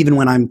 right? I mean, even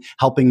when I'm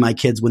helping my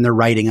kids when they're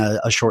writing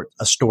a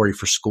story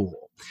for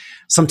school,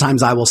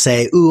 sometimes I will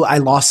say, "Ooh, I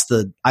lost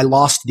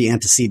the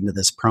antecedent of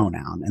this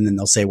pronoun," and then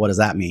they'll say, "What does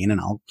that mean?" And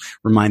I'll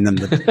remind them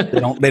that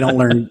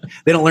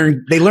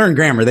they learn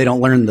grammar. They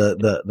don't learn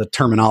the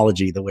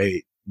terminology the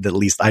way that at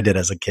least I did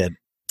as a kid.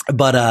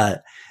 But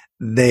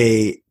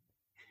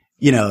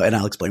and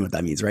I'll explain what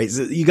that means, right?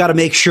 So you got to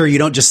make sure you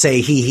don't just say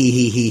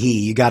he.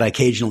 You got to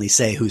occasionally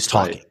say who's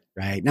talking,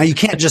 right? Now you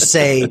can't just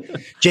say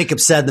Jacob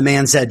said, the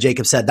man said,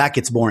 Jacob said. That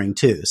gets boring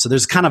too. So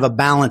there's kind of a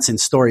balance in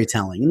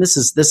storytelling, and this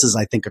is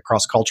I think a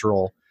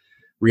cross-cultural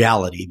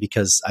reality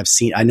because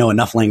I know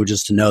enough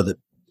languages to know that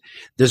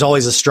there's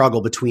always a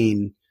struggle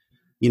between,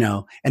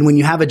 and when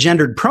you have a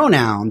gendered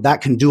pronoun,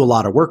 that can do a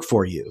lot of work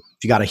for you.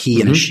 If you got a he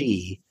and a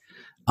she,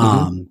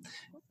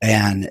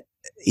 and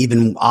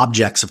even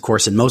objects, of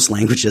course, in most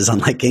languages,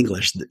 unlike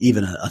English,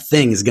 even a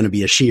thing is going to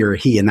be a she or a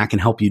he, and that can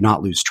help you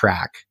not lose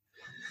track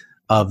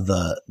of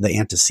the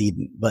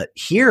antecedent. But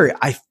here,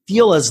 I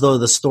feel as though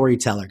the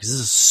storyteller, because this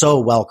is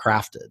so well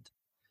crafted,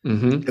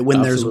 that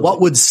when there's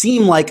what would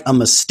seem like a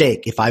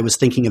mistake, if I was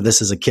thinking of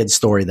this as a kid's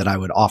story that I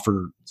would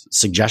offer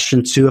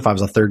suggestions to if I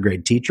was a third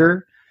grade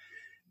teacher,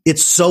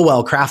 it's so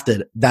well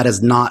crafted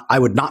I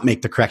would not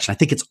make the correction. I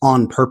think it's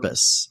on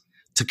purpose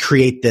to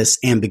create this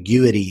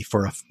ambiguity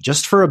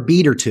just for a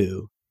beat or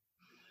two.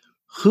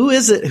 Who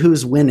is it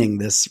who's winning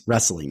this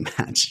wrestling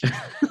match?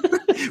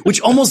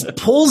 Which almost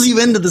pulls you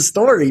into the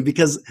story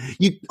because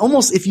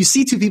if you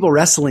see two people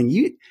wrestling,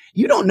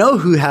 you don't know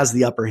who has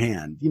the upper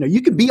hand.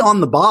 You could be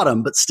on the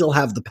bottom, but still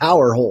have the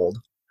power hold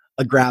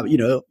a grab,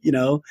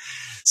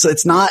 so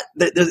it's not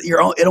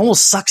it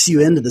almost sucks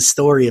you into the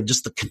story of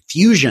just the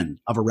confusion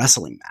of a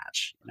wrestling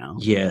match.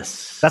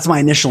 Yes, that's my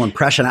initial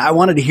impression. I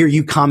wanted to hear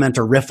you comment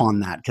or riff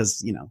on that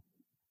because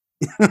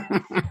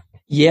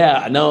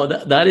yeah, no,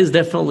 that is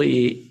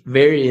definitely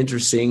very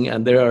interesting,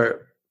 and there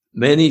are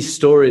many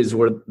stories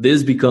where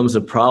this becomes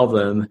a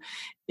problem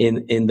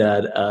in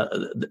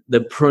that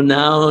the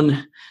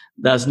pronoun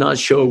does not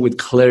show with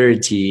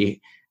clarity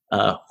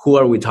who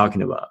are we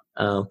talking about.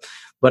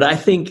 But I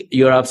think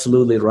you're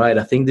absolutely right.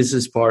 I think this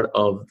is part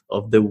of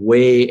the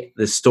way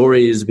the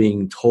story is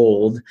being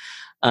told.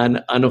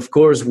 And of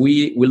course,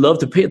 we love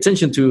to pay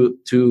attention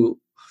to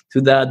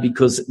that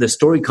because the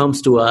story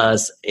comes to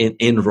us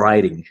in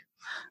writing.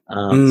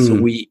 So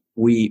we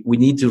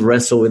need to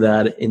wrestle with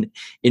that in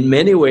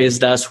many ways.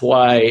 That's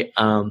why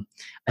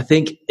I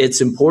think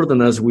it's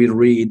important as we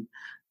read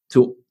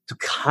to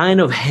kind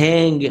of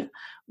hang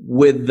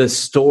with the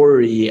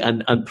story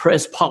and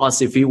press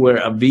pause if it were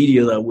a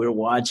video that we're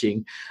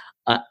watching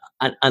and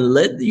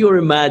let your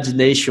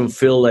imagination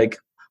feel like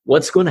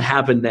what's going to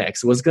happen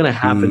next,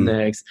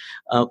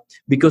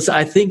 because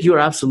I think you're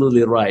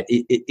absolutely right.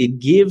 It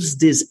gives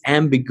this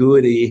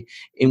ambiguity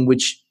in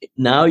which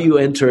now you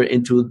enter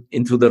into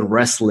the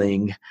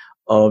wrestling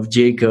of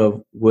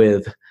Jacob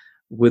with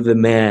the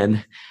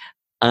man.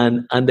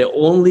 And the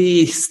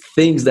only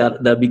things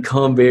that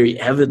become very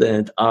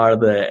evident are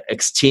the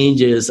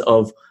exchanges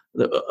of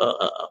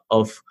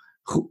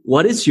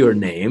what is your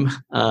name,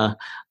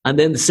 and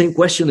then the same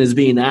question is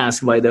being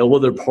asked by the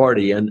other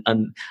party, and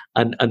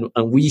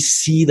we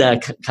see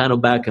that kind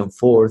of back and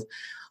forth.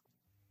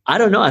 I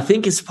don't know. I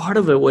think it's part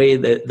of the way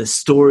that the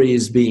story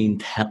is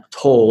being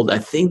told. I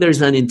think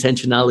there's an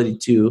intentionality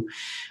too,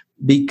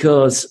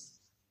 because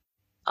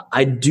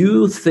I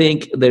do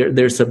think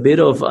there's a bit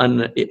of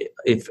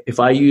if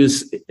I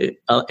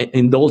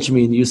indulge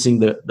me in using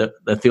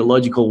the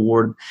theological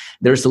word,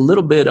 there's a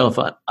little bit of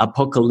an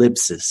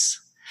apocalypsis.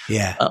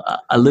 Yeah.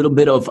 A little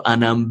bit of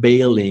an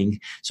unveiling.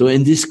 So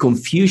in this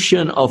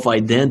confusion of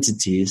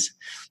identities,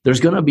 there's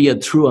going to be a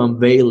true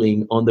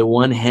unveiling on the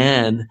one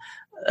hand,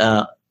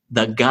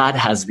 that God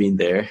has been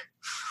there.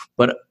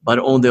 But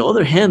on the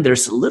other hand,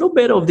 there's a little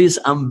bit of this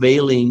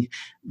unveiling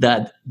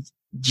that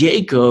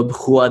Jacob,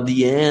 who at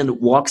the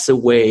end walks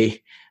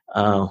away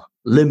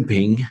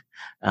limping,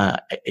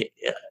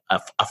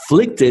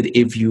 afflicted,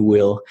 if you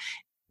will,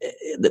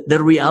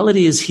 the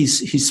reality is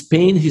his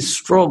pain, his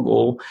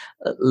struggle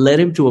led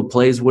him to a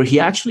place where he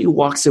actually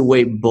walks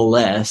away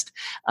blessed.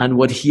 And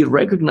what he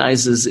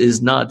recognizes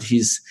is not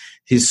his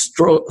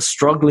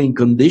struggling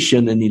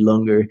condition any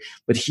longer,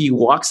 but he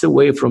walks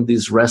away from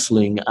this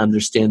wrestling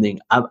understanding.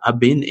 I've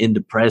been in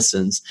the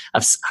presence.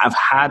 I've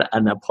had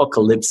an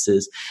apocalypse,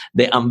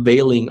 the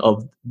unveiling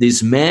of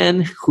this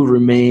man who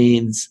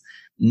remains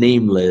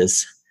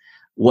nameless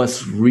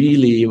was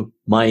really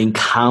my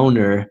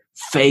encounter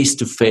face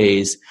to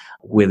face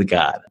with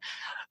God.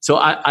 So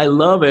I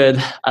love it.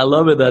 I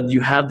love it that you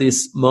have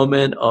this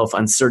moment of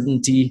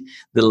uncertainty.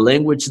 The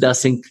language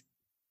doesn't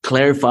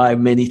clarify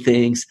many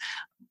things,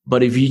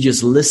 but if you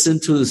just listen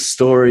to the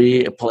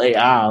story play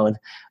out,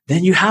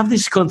 then you have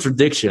these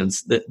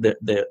contradictions.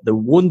 The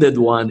wounded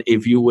one,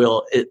 if you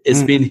will,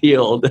 is being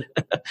healed.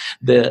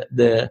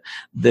 The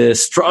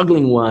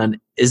struggling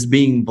one is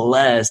being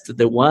blessed.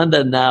 The one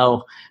that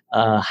now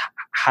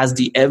has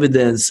the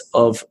evidence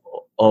of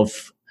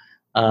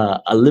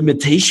a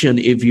limitation,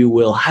 if you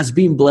will, has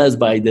been blessed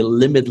by the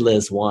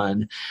limitless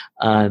one.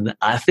 And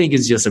I think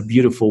it's just a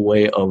beautiful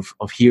way of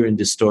hearing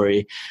the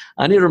story.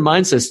 And it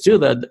reminds us too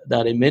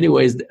that in many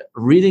ways,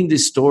 reading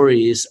these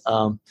stories,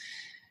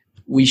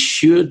 we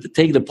should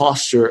take the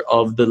posture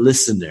of the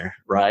listener,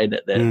 right?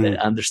 The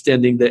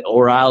understanding the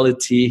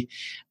orality.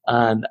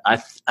 And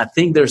I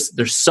think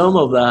there's some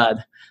of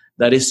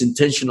that is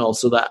intentional,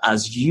 so that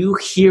as you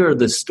hear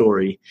the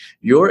story,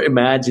 your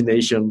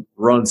imagination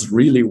runs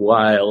really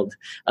wild.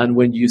 And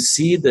when you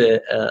see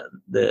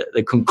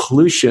the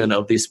conclusion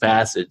of this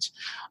passage,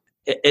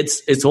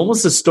 it's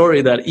almost a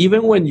story that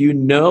even when you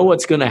know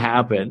what's going to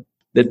happen,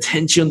 the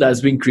tension that's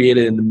been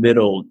created in the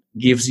middle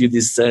gives you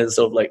this sense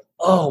of like,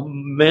 oh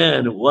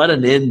man, what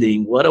an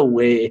ending, what a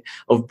way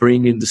of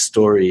bringing the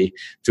story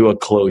to a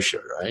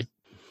closure, right?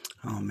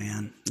 Oh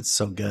man, it's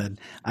so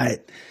good. I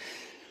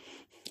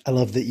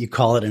love that you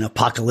call it an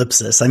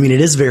apocalypsis. I mean,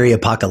 it is very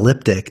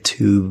apocalyptic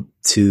to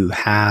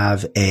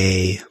have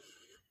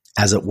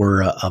as it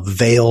were, a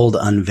veiled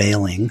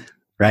unveiling,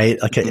 right?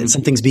 Like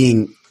something's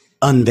being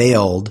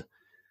unveiled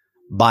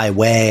by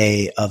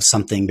way of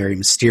something very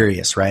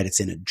mysterious, right? It's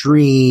in a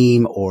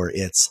dream, or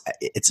it's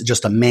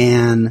just a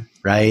man,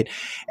 right?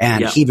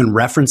 And he even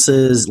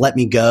references, let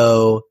me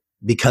go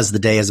because the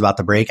day is about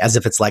to break, as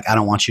if it's like, I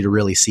don't want you to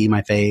really see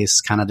my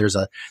face. Kind of there's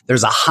a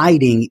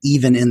hiding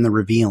even in the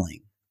revealing.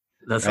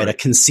 That's right. A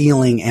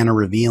concealing and a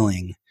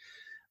revealing,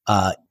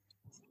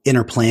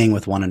 interplaying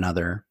with one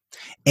another.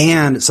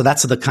 And so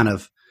that's the kind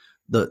of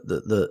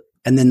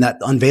and then that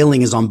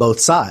unveiling is on both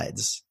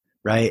sides,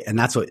 right? And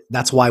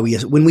that's why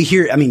when we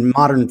hear, I mean,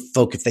 modern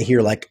folk, if they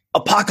hear like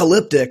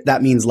apocalyptic,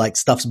 that means like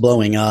stuff's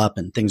blowing up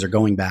and things are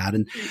going bad.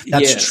 And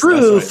that's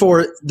true. That's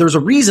right. There's a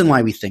reason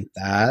why we think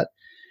that.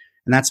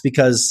 And that's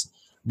because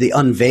the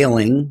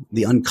unveiling,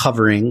 the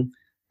uncovering,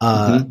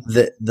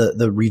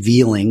 the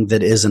revealing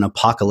that is an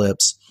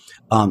apocalypse,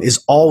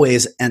 is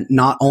always, and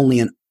not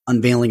only an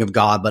unveiling of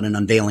God, but an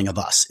unveiling of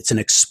us. It's an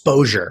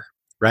exposure,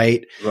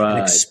 right?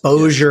 An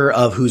exposure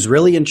of who's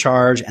really in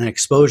charge, and an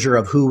exposure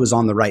of who was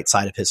on the right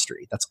side of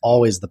history. That's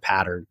always the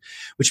pattern,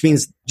 which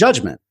means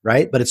judgment,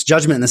 right? But it's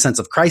judgment in the sense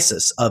of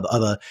crisis, of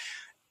a,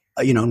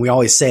 and we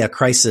always say a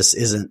crisis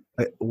isn't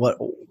what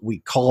we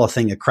call a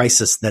thing, a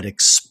crisis that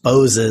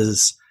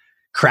exposes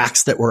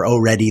cracks that were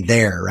already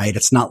there, right?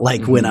 It's not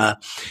like when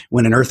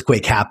an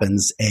earthquake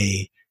happens,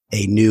 a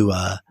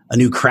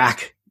new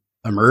crack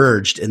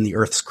emerged in the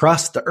Earth's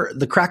crust.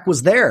 The crack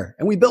was there,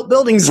 and we built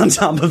buildings on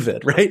top of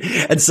it, right?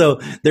 And so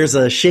there's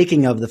a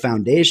shaking of the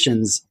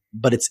foundations,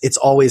 but it's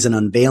always an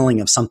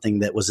unveiling of something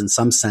that was in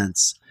some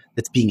sense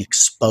that's being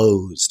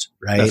exposed,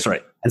 right? That's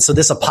right. And so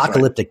this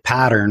apocalyptic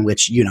pattern,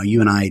 which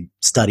you and I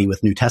study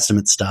with New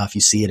Testament stuff,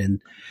 you see it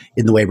in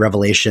the way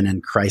revelation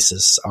and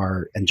crisis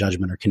and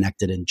judgment are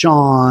connected in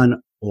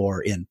John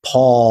or in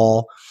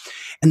Paul.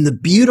 And the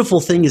beautiful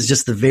thing is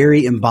just the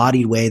very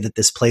embodied way that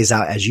this plays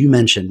out, as you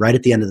mentioned, right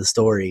at the end of the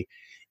story,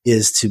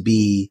 is to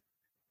be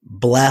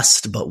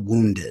blessed but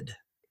wounded.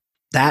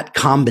 That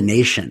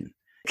combination,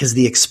 because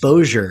the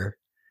exposure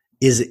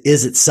is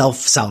itself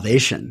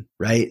salvation,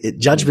 right?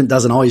 Judgment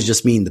doesn't always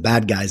just mean the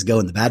bad guys go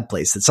in the bad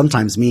place. It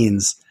sometimes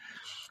means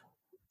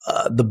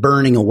the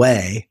burning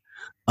away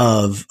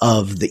of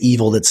the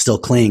evil that still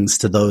clings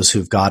to those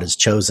who God has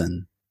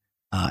chosen.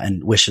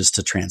 And wishes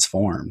to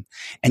transform.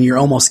 And you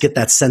almost get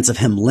that sense of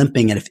him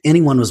limping. And if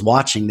anyone was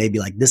watching, they'd be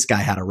like, this guy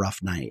had a rough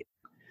night.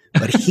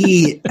 But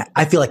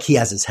I feel like he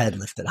has his head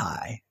lifted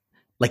high.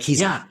 Like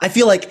I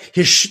feel like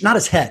not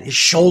his head, his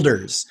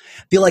shoulders.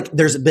 I feel like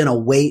there's been a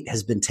weight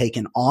has been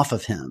taken off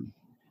of him.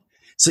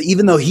 So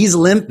even though he's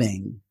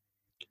limping,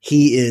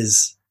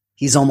 he's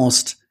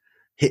almost,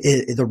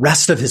 the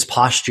rest of his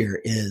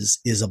posture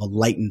is of a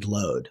lightened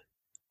load.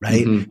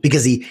 Right?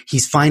 Because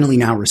he's finally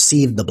now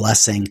received the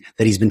blessing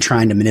that he's been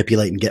trying to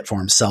manipulate and get for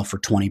himself for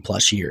 20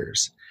 plus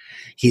years.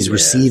 He's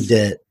received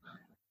it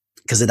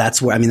because that's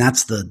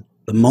the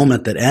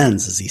moment that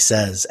ends, as he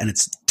says, and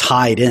it's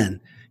tied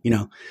in,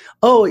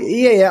 oh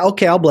yeah.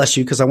 Okay. I'll bless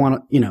you. Cause I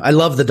want to, I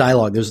love the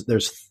dialogue.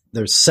 There's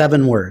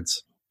 7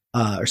 words,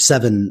 or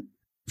 7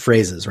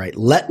 phrases, right?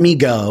 Let me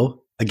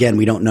go. Again,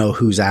 we don't know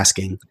who's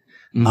asking,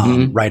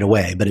 right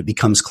away, but it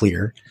becomes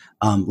clear.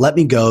 Let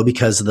me go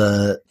because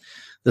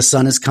the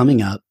sun is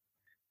coming up.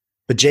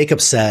 But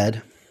Jacob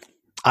said,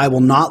 I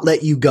will not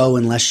let you go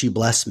unless you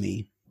bless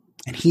me.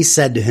 And he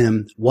said to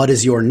him, what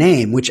is your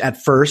name? Which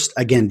at first,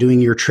 again, doing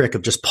your trick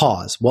of just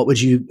pause. What would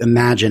you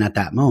imagine at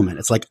that moment?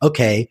 It's like,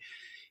 okay,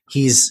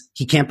 he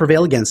can't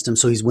prevail against him.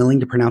 So he's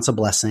willing to pronounce a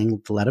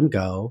blessing to let him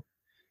go.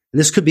 And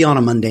this could be on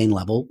a mundane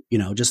level,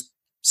 just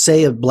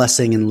say a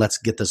blessing and let's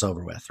get this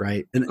over with.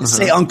 Right. And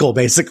say uncle,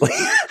 basically.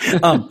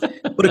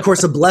 But of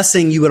course, a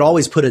blessing, you would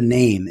always put a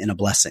name in a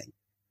blessing.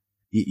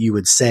 You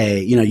would say,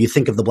 you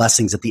think of the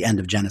blessings at the end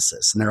of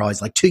Genesis, and they're always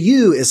like, to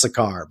you,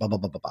 Issachar, blah, blah,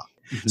 blah, blah, blah.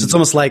 So it's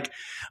almost like,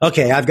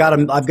 okay, I've got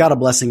a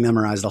blessing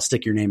memorized. I'll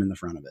stick your name in the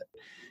front of it.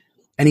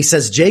 And he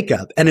says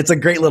Jacob, and it's a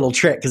great little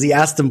trick because he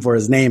asked him for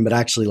his name, but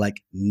actually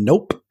like,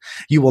 nope,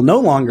 you will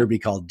no longer be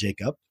called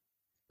Jacob.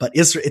 But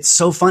it's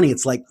so funny.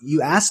 It's like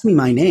you asked me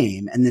my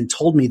name and then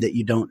told me that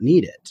you don't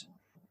need it.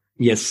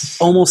 Yes.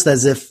 Almost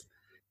as if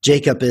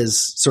Jacob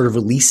is sort of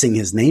releasing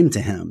his name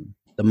to him.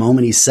 The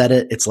moment he said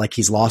it, it's like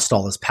he's lost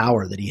all his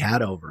power that he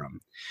had over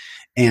him.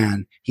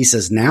 And he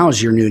says, now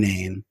is your new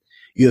name.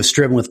 You have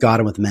striven with God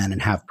and with men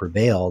and have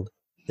prevailed.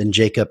 Then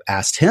Jacob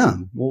asked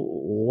him, well,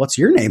 what's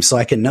your name? So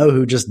I can know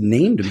who just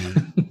named me.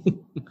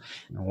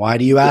 Why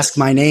do you ask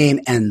my name?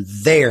 And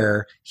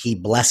there he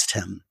blessed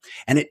him.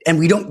 And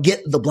we don't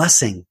get the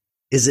blessing.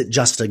 Is it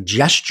just a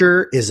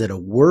gesture? Is it a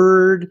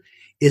word?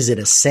 Is it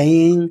a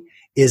saying?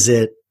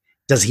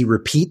 Does he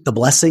repeat the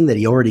blessing that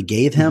he already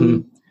gave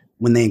him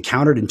when they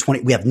encountered in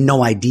 20? We have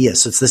no idea.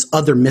 So it's this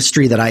other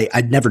mystery that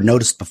I'd never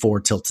noticed before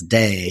till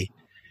today,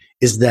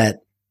 is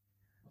that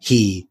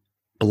he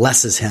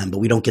blesses him, but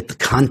we don't get the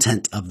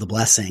content of the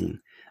blessing.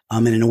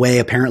 And in a way,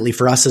 apparently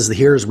for us as the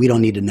hearers, we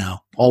don't need to know.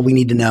 All we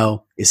need to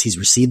know is he's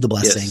received the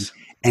blessing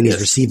and he's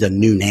received a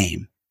new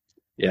name.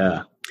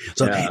 Yeah.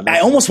 So I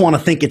almost want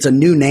to think it's a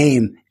new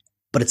name,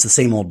 but it's the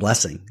same old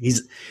blessing.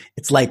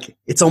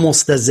 It's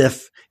almost as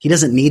if he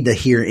doesn't need to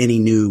hear any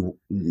new,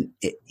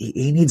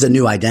 he needs a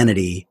new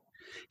identity.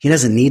 He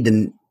doesn't need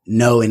to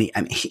know any,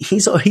 I mean,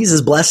 he's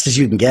as blessed as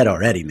you can get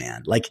already,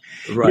 man. Like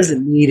he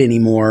doesn't need any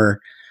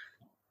more,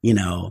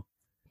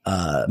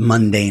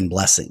 mundane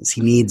blessings.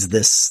 He needs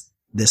this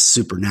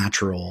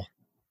supernatural,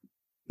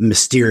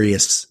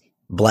 mysterious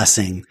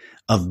blessing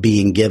of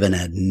being given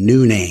a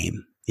new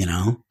name,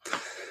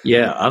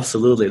 Yeah,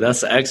 absolutely.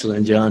 That's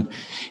excellent, John.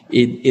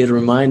 It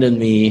reminded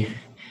me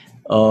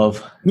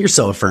of... You're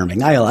so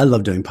affirming. I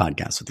love doing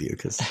podcasts with you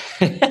because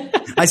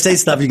I say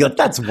stuff, you go,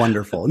 that's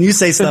wonderful. And you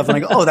say stuff and I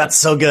go, oh, that's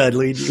so good,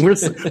 Luigi.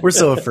 We're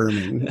so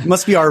affirming. It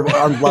must be our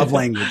love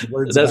language.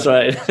 Words that's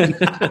right.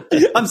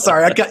 I'm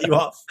sorry, I cut you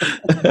off.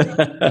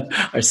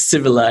 Our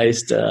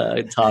civilized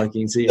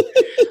talking. See,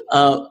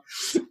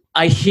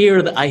 I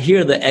hear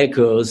the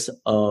echoes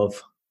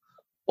of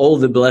all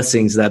the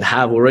blessings that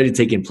have already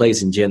taken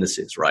place in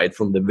Genesis, right?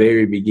 From the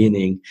very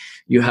beginning,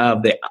 you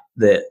have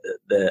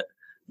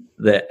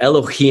the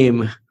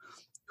Elohim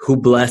who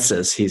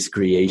blesses his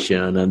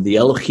creation, and the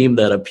Elohim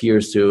that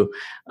appears to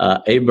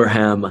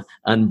Abraham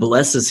and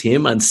blesses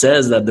him and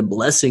says that the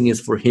blessing is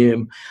for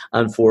him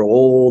and for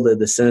all the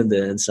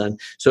descendants. And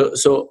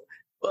so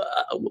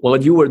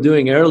what you were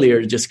doing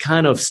earlier, just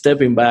kind of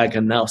stepping back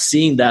and now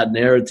seeing that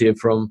narrative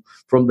from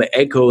the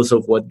echoes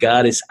of what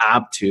God is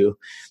up to,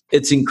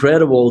 it's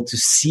incredible to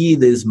see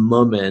this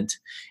moment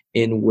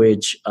in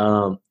which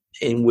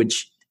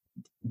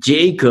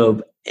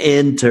Jacob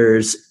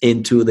enters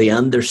into the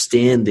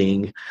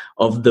understanding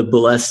of the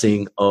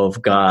blessing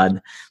of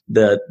God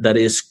that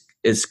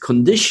is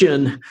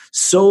conditioned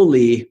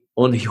solely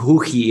on who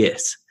he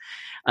is.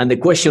 And the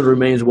question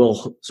remains,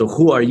 well, so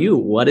who are you?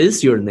 What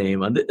is your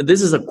name? And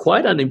this is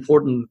quite an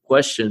important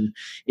question.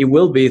 It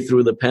will be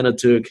through the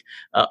Pentateuch.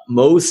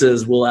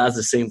 Moses will ask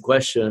the same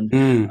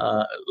question.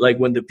 Like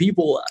when the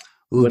people...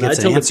 When I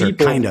tell the people,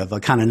 a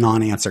kind of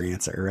non-answer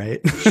answer, right?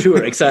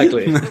 Sure,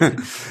 exactly.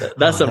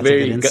 That's a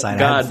very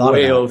God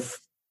way of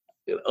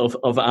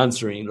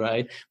answering,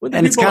 right?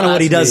 And it's kind of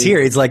what he does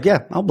here. He's like,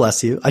 yeah, I'll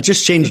bless you. I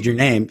just changed your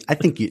name.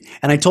 And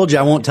I told you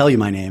I won't tell you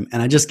my name,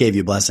 and I just gave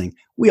you a blessing.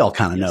 We all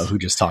kind of know who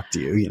just talked to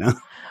you,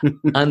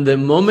 And the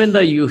moment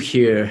that you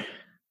hear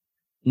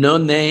no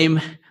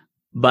name,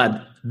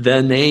 but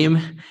the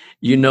name,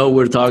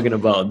 we're talking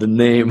about the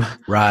name.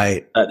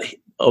 Right.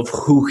 Of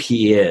who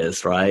he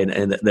is, right?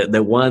 And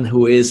the one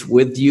who is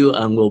with you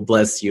and will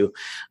bless you.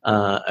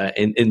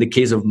 In the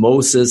case of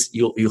Moses,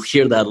 you'll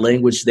hear that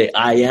language, the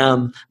I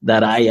am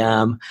that I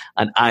am,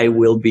 and I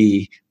will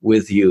be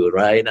with you,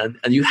 right?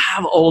 And you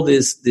have all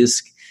this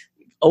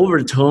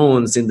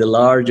overtones in the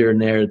larger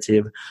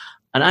narrative.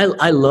 And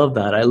I love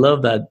that. I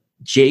love that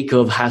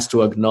Jacob has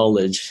to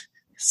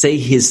say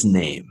his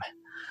name.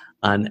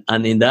 And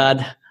in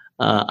that,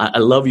 I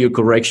love your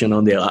correction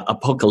on the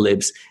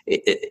apocalypse.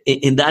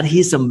 In that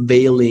he's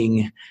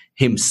unveiling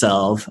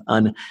himself,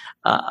 and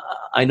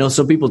I know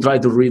some people try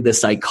to read the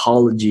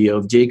psychology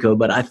of Jacob,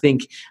 but I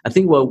think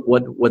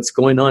what's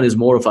going on is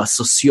more of a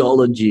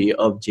sociology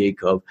of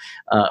Jacob,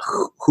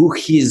 who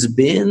he's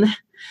been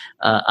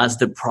as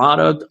the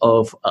product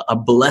of a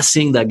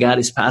blessing that God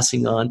is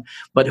passing on,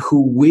 but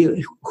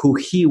who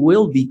he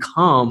will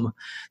become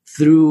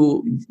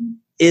through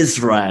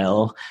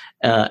Israel.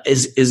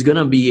 Is going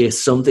to be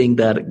something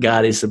that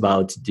God is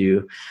about to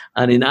do.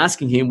 And in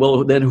asking him,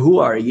 well, then who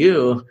are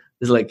you?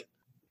 It's like,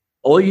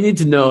 all you need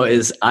to know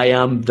is I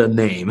am the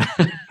name,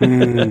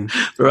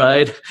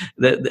 right?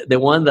 The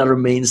one that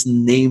remains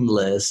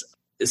nameless,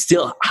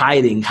 still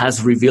hiding,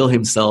 has revealed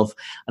himself.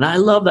 And I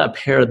love that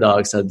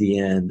paradox at the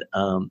end,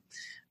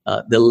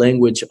 the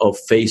language of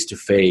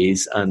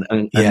face-to-face and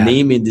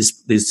naming this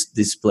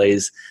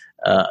place,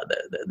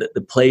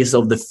 the place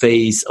of the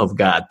face of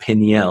God,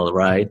 Peniel,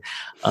 right?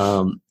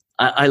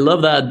 I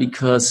love that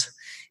because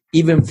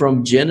even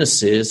from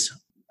Genesis,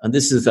 and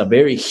this is a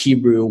very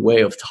Hebrew way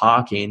of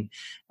talking,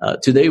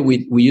 today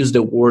we use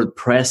the word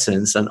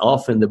presence, and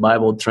often the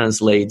Bible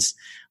translates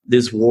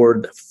this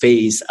word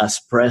face as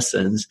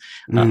presence,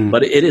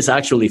 but it is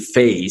actually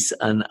face,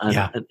 and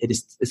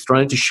it's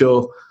trying to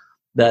show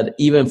that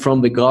even from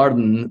the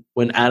garden,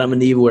 when Adam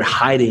and Eve were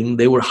hiding,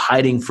 they were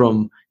hiding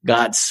from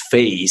God's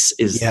face,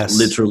 is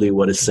literally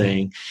what it's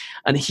saying.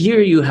 And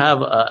here you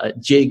have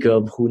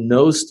Jacob, who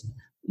knows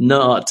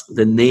not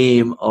the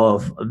name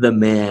of the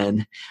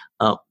man,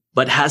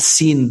 but has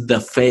seen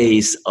the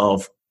face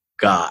of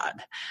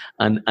God.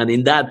 And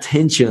in that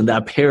tension,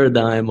 that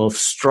paradigm of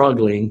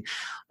struggling,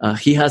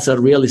 he has a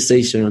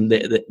realization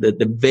that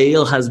the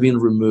veil has been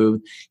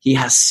removed. He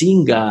has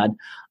seen God,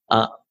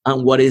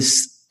 and what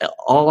is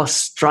all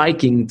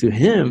striking to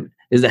him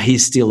is that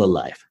he's still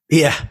alive.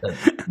 Yeah.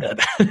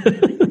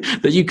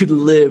 That you could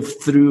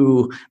live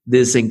through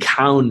this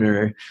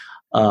encounter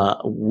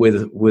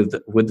with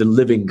the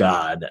living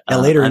God.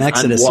 Later in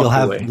Exodus, you'll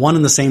have one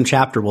in the same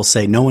chapter will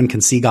say, no one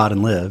can see God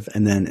and live.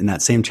 And then in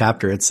that same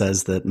chapter, it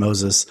says that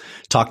Moses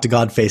talked to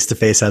God face to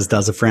face as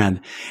does a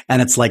friend.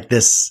 And it's like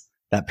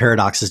that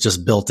paradox is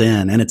just built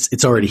in, and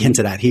it's already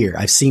hinted at here.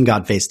 I've seen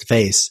God face to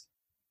face,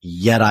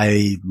 yet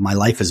my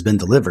life has been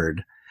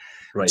delivered.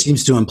 Right.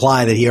 Seems to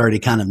imply that he already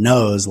kind of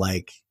knows,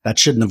 like, that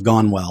shouldn't have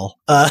gone well.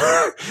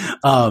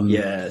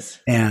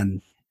 Yes.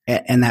 And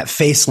that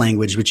face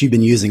language, which you've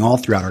been using all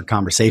throughout our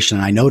conversation.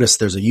 And I noticed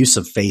there's a use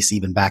of face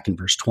even back in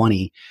verse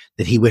 20,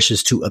 that he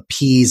wishes to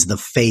appease the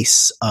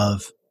face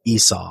of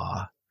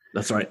Esau.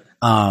 That's right.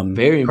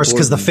 Very important. Of course,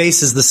 because the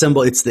face is the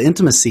symbol. It's the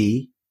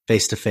intimacy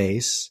face to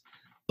face,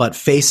 but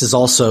face is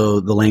also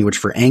the language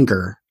for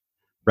anger.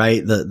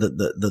 Right,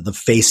 the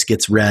face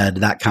gets red,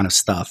 that kind of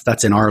stuff.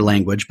 That's in our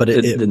language, but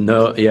the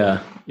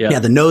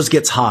nose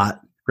gets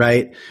hot,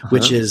 right?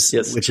 Which is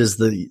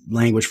the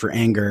language for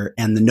anger,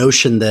 and the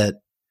notion that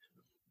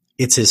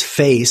it's his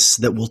face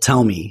that will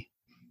tell me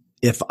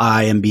if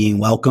I am being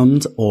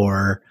welcomed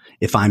or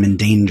if I'm in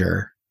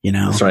danger.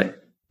 That's right.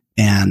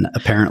 And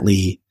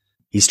apparently,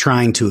 he's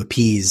trying to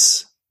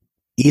appease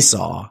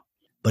Esau,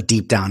 but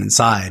deep down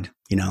inside,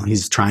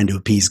 he's trying to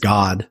appease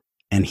God,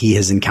 and he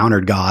has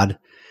encountered God.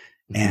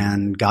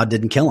 And God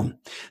didn't kill him.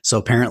 So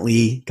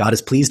apparently God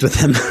is pleased with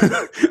him,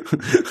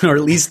 or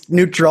at least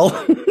neutral.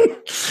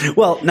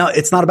 Well, no,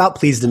 it's not about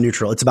pleased and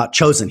neutral. It's about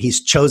chosen.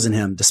 He's chosen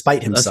him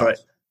despite himself. That's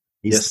right.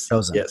 He's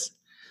chosen. Yes.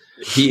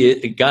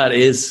 God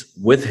is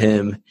with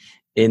him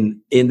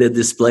in the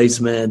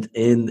displacement,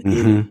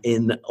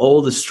 in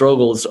all the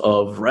struggles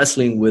of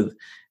wrestling with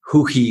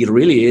who he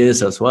really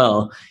is as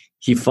well.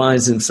 He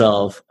finds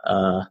himself,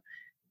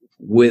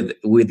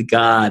 with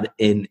God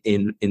in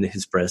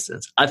his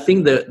presence. I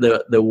think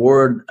the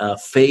word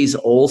face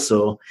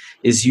also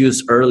is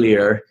used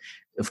earlier.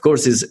 Of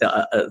course, is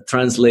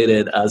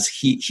translated as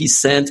he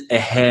sent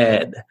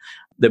ahead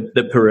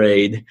the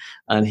parade,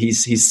 and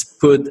he's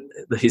put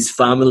his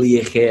family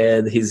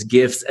ahead, his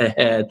gifts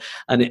ahead,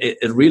 and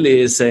it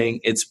really is saying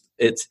it's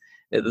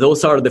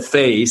those are the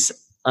face.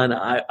 And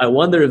I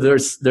wonder if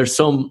there's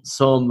some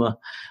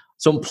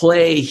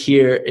play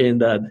here in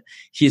that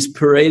he's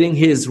parading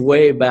his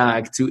way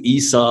back to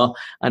Esau,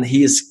 and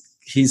he's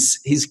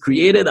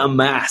created a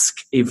mask,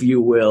 if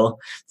you will,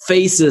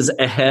 faces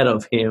ahead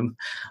of him,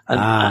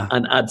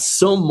 and at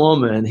some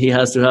moment he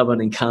has to have an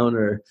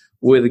encounter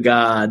with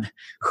God,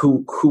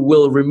 who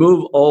will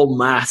remove all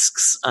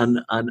masks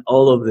and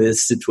all of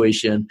this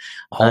situation,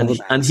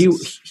 and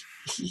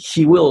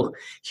he will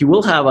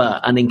have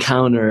an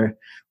encounter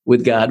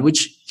with God,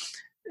 which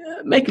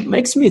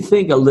makes me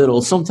think a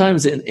little.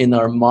 Sometimes in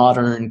our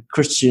modern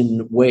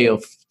Christian way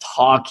of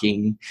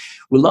talking,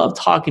 we love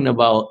talking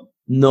about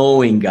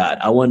knowing God.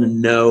 I want to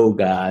know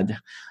God.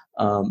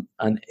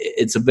 And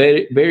it's a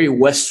very, very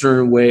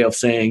Western way of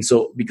saying,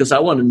 so because I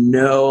want to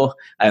know,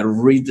 I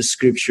read the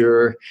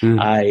scripture,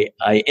 I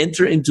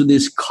enter into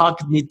this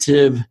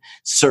cognitive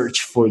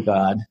search for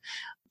God.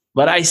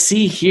 But I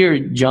see here,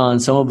 John,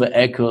 some of the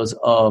echoes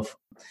of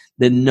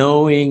the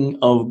knowing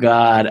of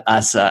God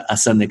as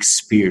an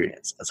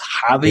experience, as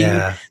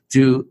having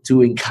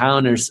to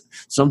encounter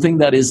something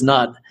that is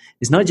not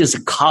just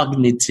a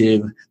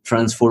cognitive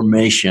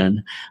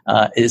transformation.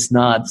 It's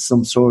not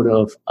some sort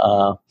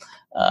of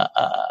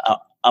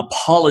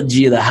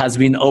apology that has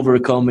been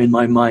overcome in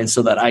my mind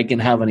so that I can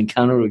have an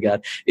encounter with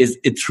God.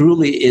 It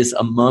truly is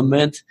a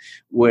moment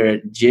where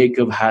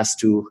Jacob has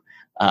to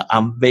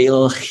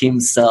unveil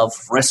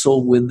himself,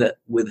 wrestle with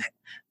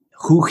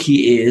who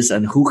he is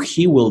and who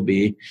he will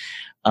be,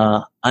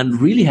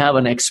 and really have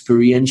an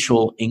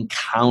experiential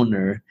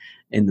encounter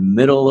in the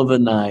middle of the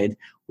night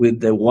with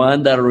the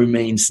one that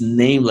remains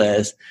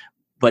nameless,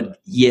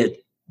 but yet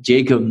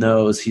Jacob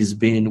knows he's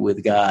been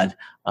with God,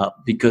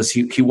 because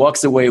he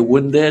walks away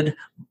wounded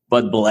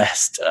but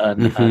blessed.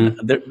 And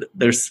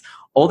there's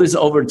all these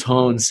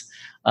overtones,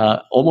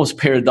 almost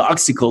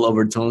paradoxical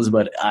overtones,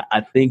 but I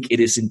think it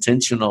is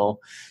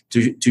intentional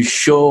to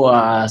show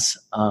us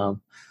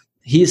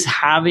he's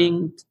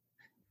having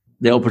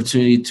the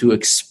opportunity to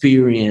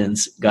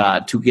experience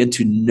God, to get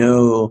to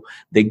know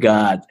the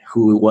God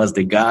who was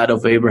the God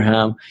of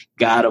Abraham,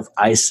 God of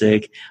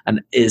Isaac,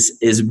 and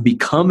is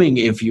becoming,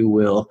 if you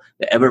will,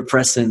 the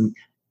ever-present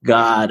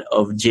God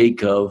of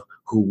Jacob,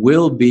 who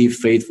will be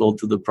faithful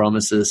to the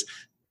promises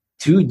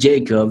to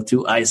Jacob,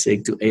 to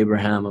Isaac, to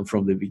Abraham, and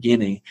from the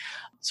beginning.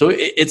 So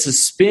it's a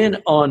spin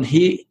on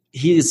he's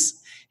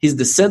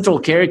the central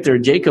character.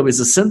 Jacob is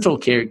a central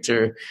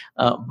character,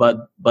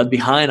 but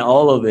behind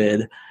all of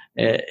it,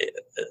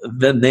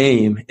 the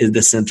name is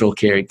the central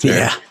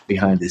character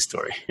behind this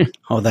story.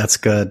 Oh, that's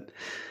good.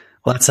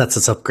 Well, that sets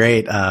us up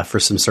great for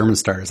some sermon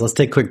starters. Let's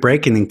take a quick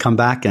break and then come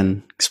back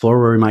and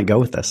explore where we might go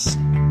with this.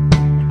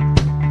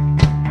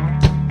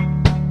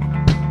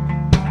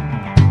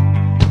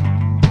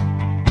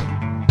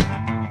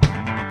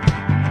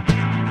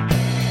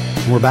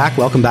 We're back.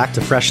 Welcome back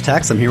to Fresh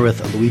Text. I'm here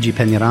with Luigi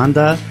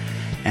Peñaranda,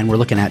 and we're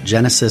looking at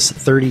Genesis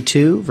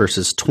 32,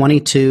 verses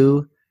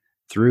 22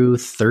 through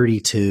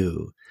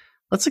 32.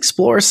 Let's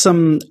explore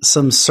some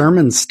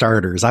sermon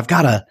starters. I've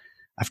got a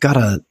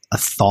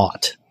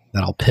thought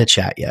that I'll pitch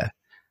at you.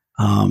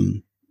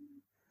 It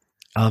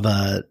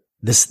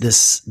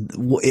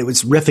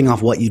was riffing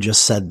off what you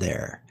just said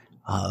there.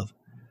 Of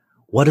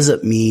what does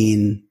it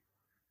mean?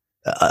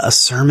 A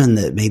sermon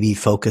that maybe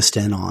focused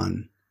in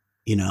on,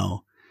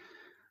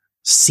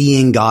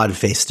 seeing God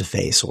face to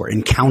face, or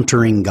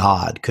encountering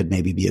God could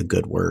maybe be a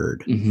good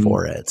word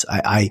for it.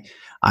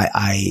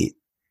 I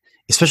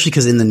especially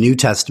because in the New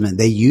Testament,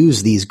 they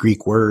use these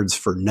Greek words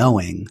for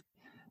knowing,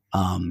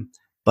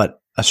 but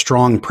a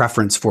strong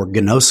preference for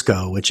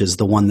gnosko, which is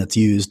the one that's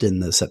used in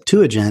the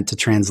Septuagint to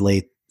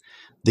translate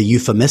the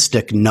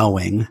euphemistic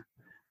knowing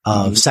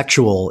of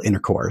sexual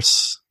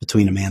intercourse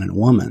between a man and a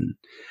woman,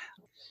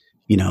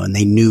 and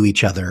they knew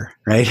each other,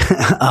 right?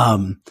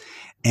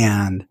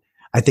 And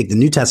I think the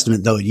New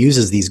Testament, though it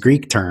uses these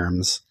Greek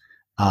terms,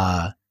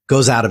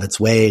 goes out of its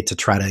way to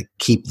try to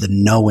keep the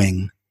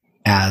knowing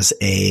as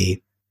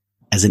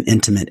an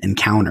intimate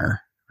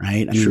encounter,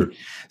 right? I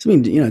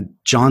mean,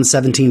 John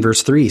 17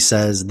 verse 3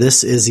 says,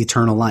 "This is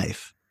eternal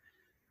life,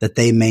 that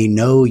they may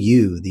know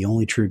you, the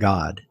only true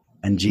God,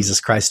 and Jesus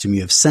Christ whom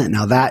you have sent."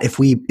 Now that, if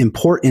we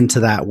import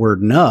into that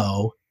word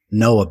know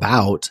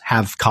about,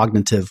 have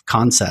cognitive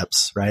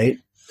concepts, right?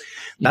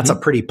 That's a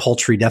pretty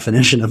paltry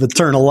definition of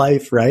eternal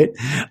life, right?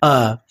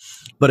 But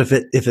if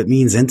it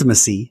means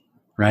intimacy,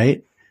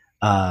 right?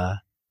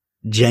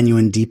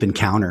 Genuine, deep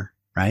encounter,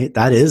 right?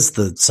 That is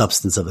the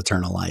substance of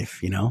eternal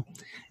life,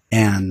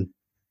 And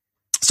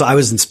so I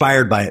was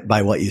inspired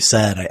by what you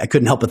said. I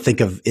couldn't help but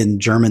think of, in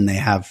German, they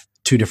have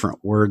two different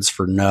words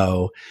for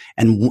know,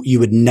 and you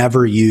would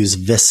never use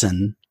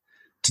wissen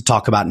to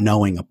talk about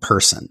knowing a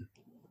person,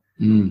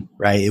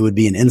 right? It would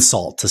be an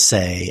insult to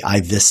say,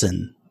 I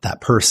wissen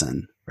that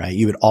person. Right?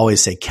 You would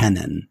always say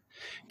kennen.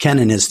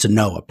 Kennen is to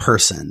know a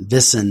person.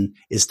 Wissen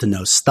is to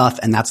know stuff.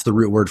 And that's the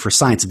root word for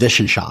science,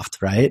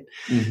 Wissenschaft, right?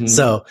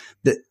 So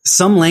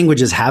some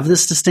languages have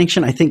this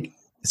distinction. I think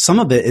some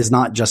of it is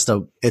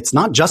it's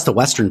not just a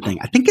Western thing.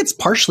 I think it's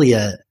partially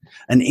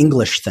an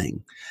English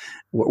thing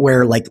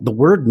where like the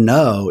word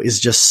know is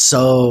just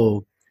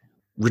so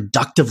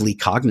reductively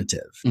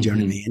cognitive. Do you know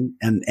what I mean?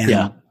 And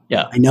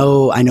yeah. I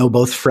know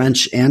both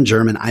French and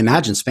German. I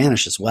imagine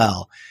Spanish as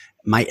well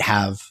might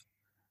have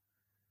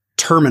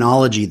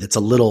terminology that's a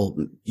little,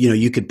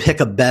 you could pick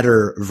a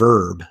better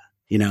verb,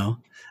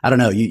 I don't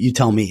know. You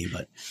tell me,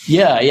 but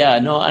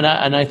no. And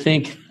I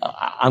think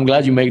I'm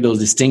glad you make those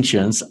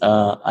distinctions.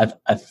 I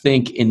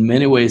think in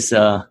many ways,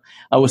 I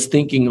was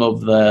thinking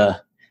of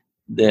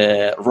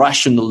the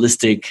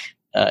rationalistic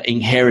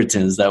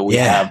inheritance that we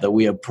have, that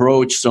we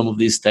approach some of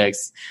these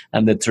texts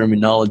and the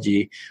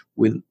terminology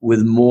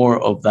with more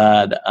of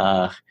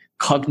that,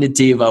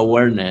 cognitive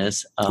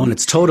awareness. And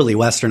it's totally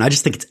Western. I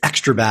just think it's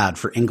extra bad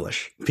for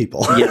English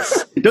people.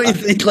 Yes. Don't you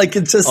think? Like,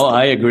 it's just... Oh,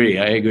 I agree.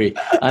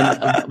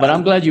 But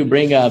I'm glad you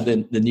bring up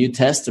the New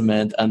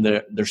Testament and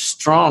their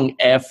strong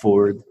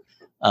effort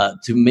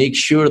to make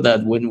sure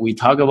that when we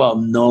talk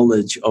about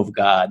knowledge of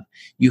God,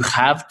 you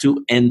have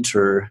to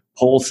enter,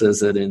 Paul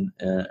says it in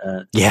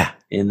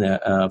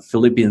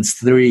Philippians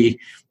 3,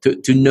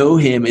 to know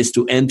him is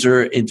to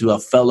enter into a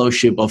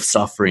fellowship of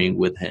suffering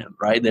with him,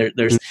 right?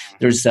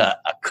 There's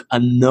a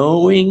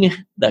knowing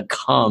that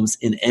comes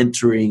in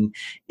entering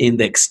in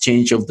the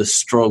exchange of the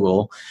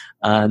struggle.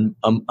 And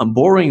I'm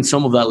borrowing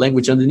some of that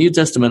language. And the New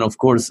Testament, of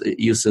course,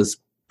 uses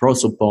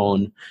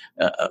prosopon,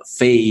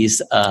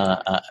 face,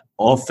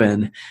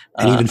 often.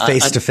 And even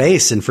face to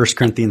face in 1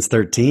 Corinthians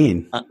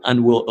 13.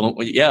 And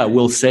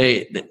we'll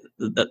say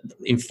that,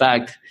 in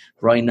fact,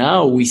 right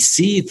now we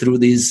see through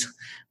these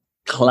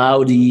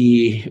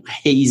cloudy,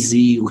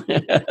 hazy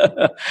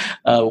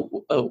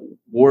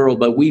world,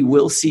 but we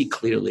will see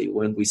clearly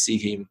when we see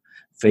him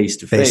face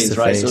to face,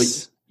 right?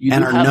 So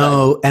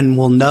and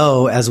we'll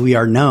know as we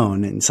are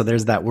known, and so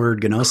there's that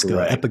word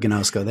gnosko,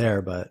 epignosko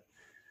there. But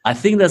I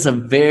think that's a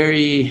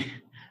very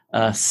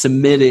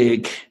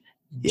Semitic,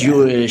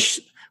 Jewish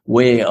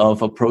way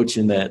of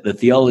approaching the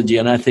theology,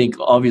 and I think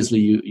obviously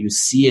you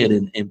see it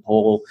in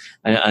Paul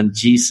and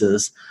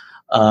Jesus,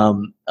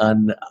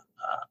 and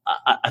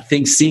I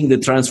think seeing the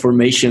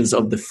transformations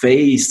of the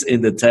face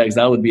in the text,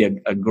 that would be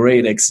a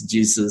great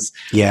exegesis.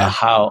 Yeah.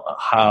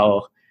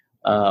 How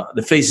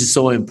the face is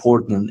so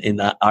important in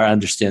our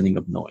understanding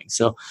of knowing.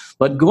 So,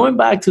 but going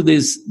back to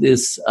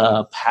this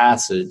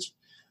passage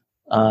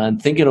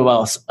and thinking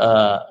about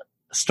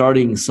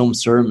starting some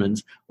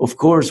sermons, of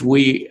course,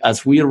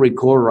 as we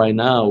record right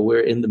now, we're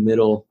in the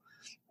middle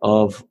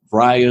of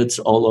riots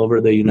all over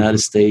the United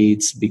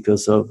States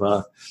because of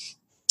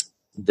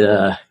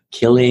the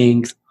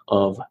killing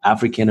of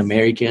African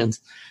Americans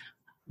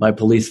by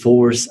police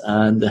force.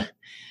 And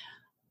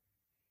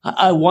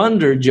I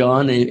wonder,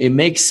 John, it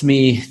makes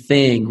me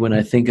think when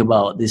I think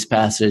about this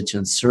passage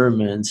and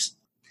sermons,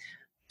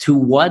 to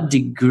what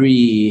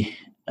degree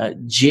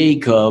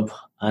Jacob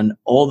and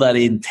all that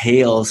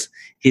entails,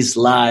 his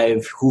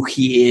life, who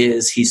he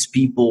is, his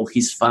people,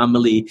 his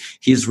family,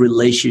 his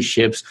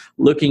relationships,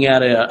 looking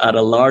at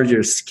a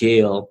larger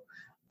scale,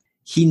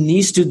 he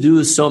needs to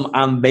do some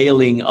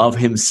unveiling of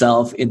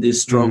himself in this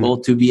struggle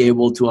to be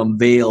able to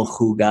unveil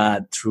who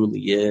God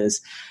truly is.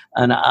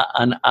 And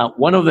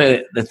one of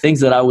the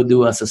things that I would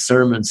do as a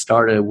sermon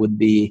starter would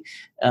be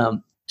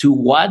to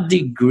what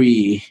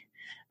degree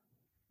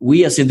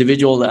we as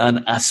individuals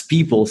and as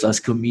peoples, as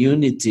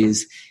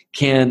communities,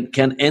 can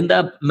end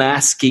up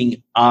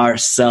masking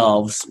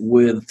ourselves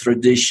with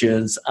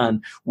traditions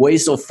and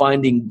ways of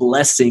finding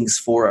blessings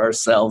for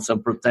ourselves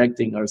and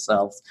protecting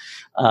ourselves,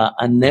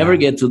 and never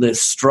get to the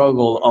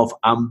struggle of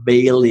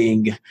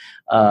unveiling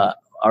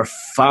our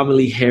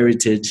family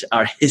heritage,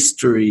 our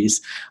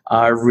histories,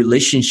 our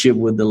relationship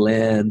with the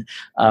land,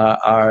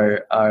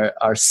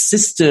 our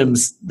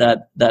systems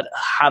that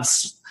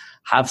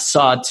have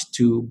sought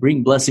to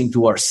bring blessing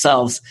to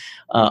ourselves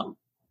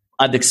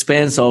at the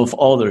expense of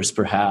others,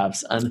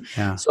 perhaps. And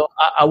so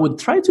I would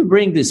try to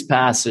bring this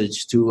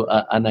passage to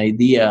an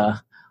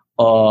idea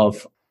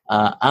of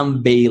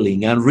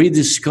unveiling and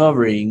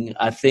rediscovering.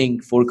 I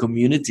think for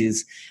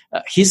communities,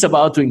 he's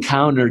about to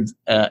encounter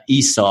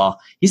Esau.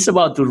 He's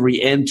about to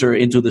re-enter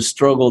into the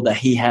struggle that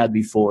he had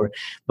before.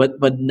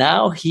 But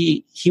now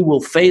he will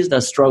face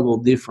that struggle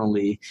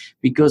differently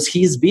because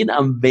he's been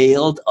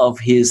unveiled of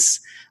his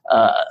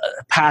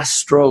past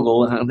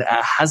struggle and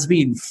has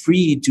been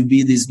free to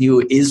be this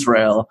new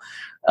Israel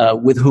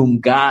with whom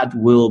God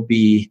will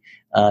be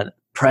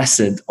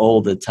present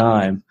all the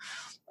time.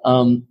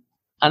 And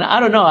I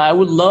don't know, I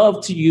would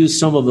love to use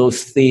some of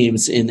those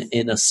themes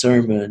in a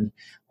sermon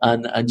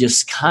and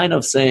just kind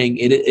of saying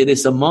it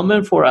is a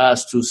moment for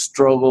us to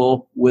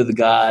struggle with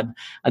God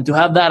and to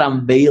have that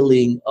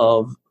unveiling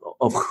of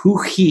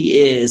who he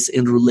is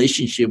in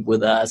relationship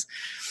with us.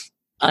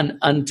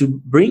 And to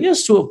bring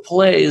us to a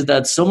place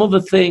that some of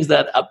the things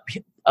that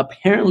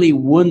apparently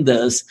wound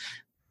us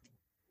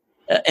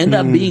end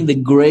up being the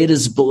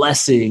greatest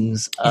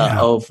blessings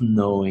of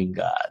knowing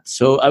God.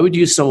 So I would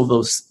use some of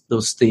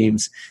those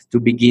themes to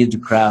begin to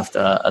craft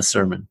a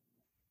sermon.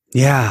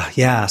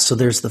 Yeah. So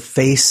there's the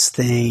face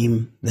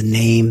theme, the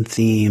name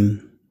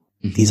theme,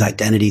 these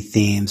identity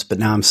themes. But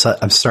now I'm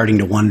starting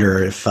to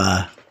wonder if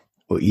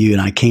you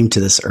and I came to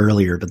this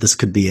earlier, but this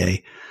could be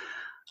a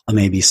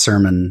maybe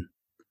sermon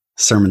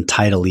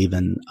title,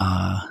 even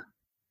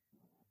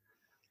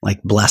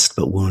like Blessed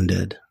but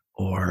Wounded,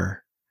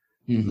 or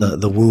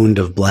the wound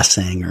of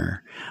blessing,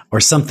 or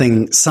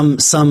something,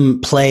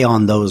 some play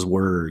on those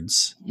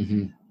words,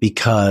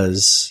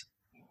 because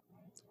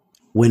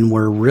when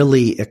we're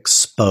really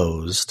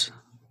exposed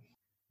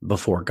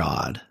before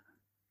God,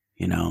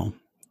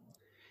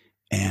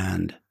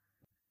 and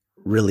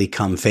really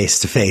come face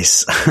to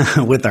face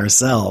with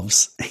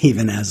ourselves,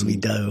 even as we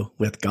do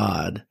with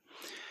God,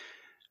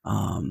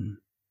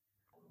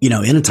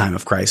 in a time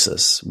of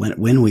crisis,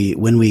 when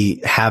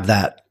we have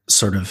that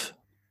sort of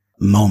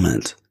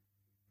moment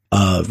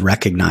of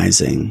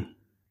recognizing,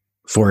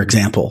 for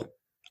example,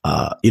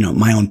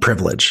 my own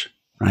privilege,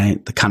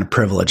 right? The kind of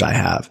privilege I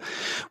have,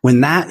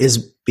 when that is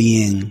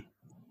being,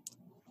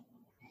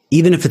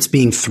 even if it's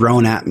being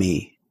thrown at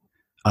me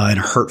in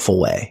a hurtful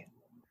way,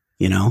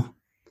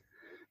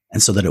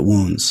 and so that it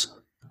wounds,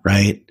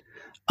 right?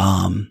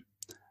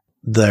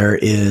 There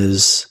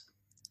is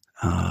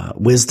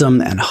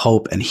wisdom and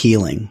hope and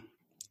healing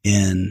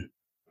in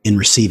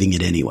receiving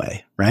it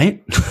anyway,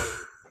 right?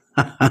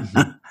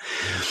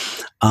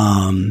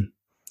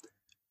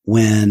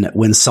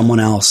 When someone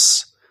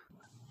else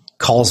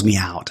calls me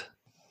out,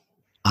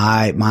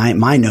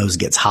 my nose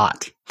gets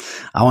hot.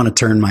 I want to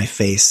turn my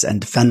face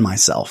and defend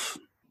myself,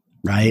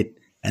 right?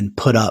 And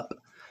put up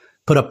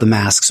the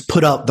masks,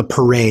 put up the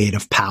parade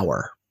of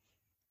power,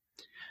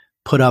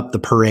 put up the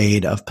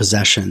parade of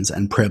possessions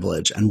and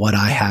privilege and what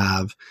I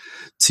have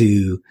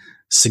to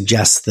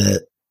suggest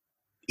that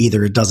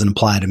either it doesn't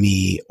apply to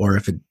me, or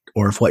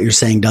if what you're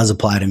saying does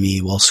apply to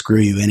me, well, screw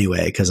you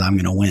anyway, because I'm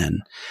going to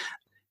win.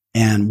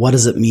 And what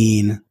does it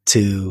mean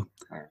to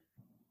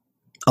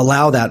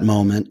allow that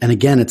moment? And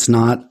again, it's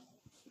not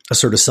a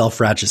sort of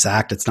self-righteous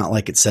act. It's not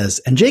like it says,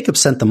 and Jacob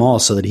sent them all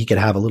so that he could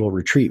have a little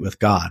retreat with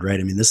God, right?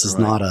 I mean, this is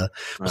not a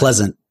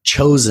pleasant,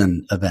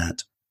 chosen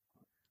event,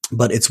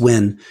 but it's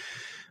when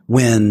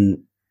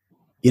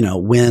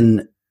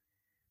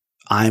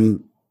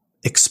I'm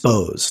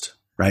exposed,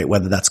 right?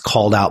 Whether that's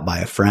called out by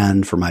a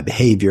friend for my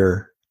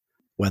behavior,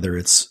 whether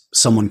it's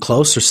someone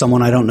close or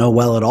someone I don't know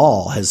well at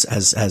all,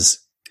 has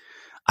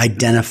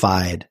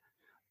identified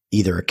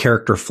either a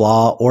character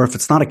flaw, or if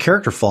it's not a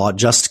character flaw,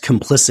 just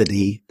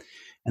complicity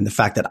and the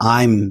fact that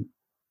I'm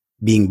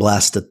being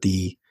blessed at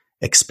the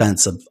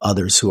expense of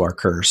others who are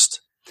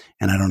cursed.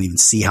 And I don't even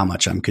see how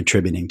much I'm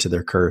contributing to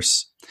their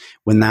curse.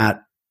 When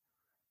that,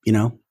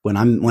 when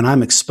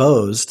I'm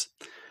exposed,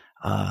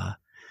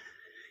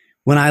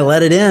 when I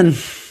let it in,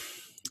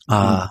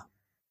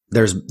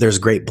 there's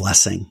great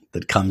blessing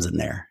that comes in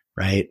there,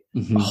 right?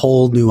 Mm-hmm. A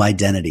whole new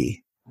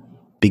identity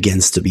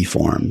begins to be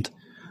formed.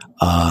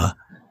 An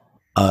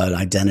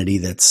identity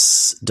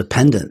that's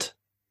dependent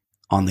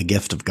on the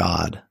gift of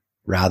God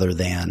rather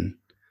than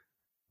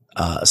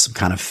some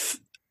kind of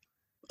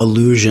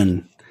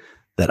illusion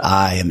that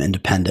I am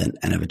independent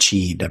and have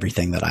achieved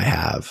everything that I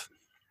have,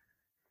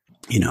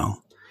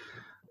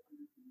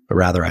 but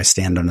rather I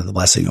stand under the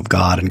blessing of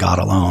God and God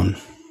alone.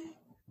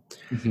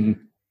 Mm-hmm.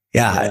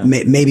 Yeah.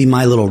 Maybe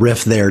my little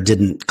riff there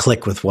didn't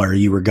click with where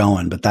you were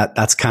going, but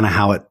that's kind of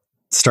how it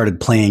started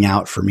playing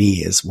out for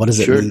me, is what does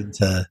it mean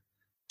to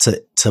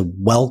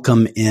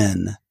welcome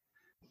in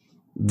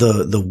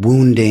the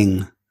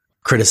wounding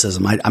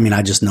criticism. I mean,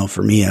 I just know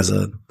for me as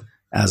a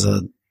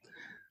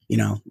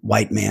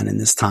white man in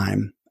this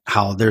time,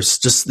 how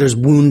there's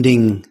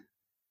wounding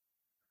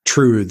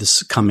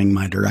truths coming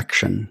my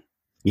direction,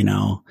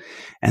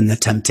 and the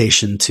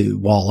temptation to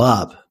wall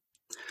up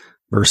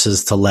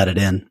versus to let it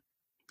in,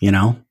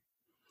 and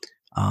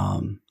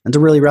to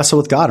really wrestle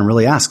with God and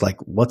really ask, like,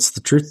 what's the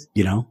truth?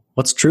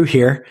 What's true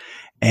here?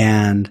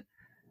 And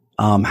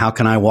how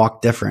can I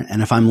walk different?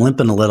 And if I'm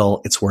limping a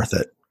little, it's worth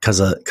it because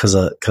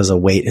a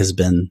weight has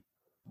been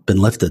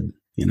lifted,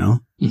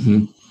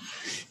 Mm-hmm.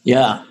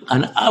 Yeah.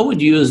 And I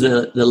would use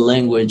the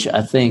language,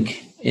 I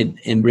think,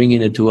 in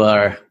bringing it to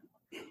our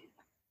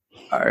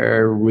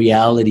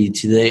reality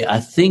today. I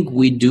think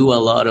we do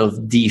a lot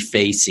of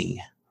defacing.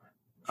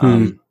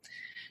 And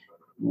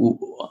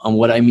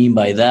what I mean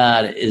by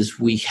that is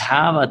we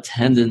have a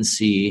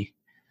tendency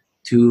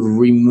to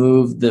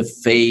remove the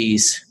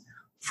face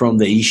from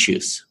the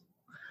issues.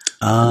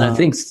 And I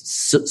think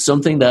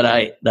something that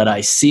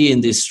I see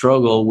in this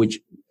struggle, which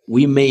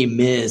we may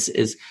miss,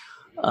 is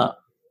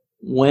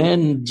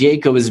when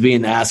Jacob is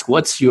being asked,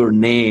 "What's your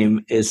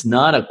name?" is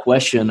not a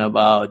question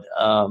about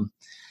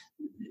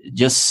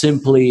just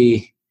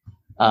simply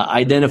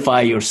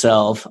identify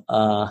yourself,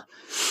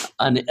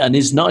 and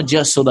it's not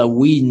just so that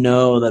we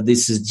know that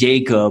this is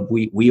Jacob.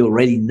 We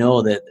already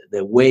know that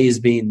the way is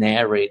being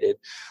narrated.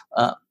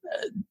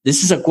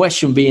 This is a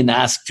question being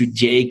asked to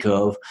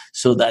Jacob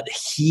so that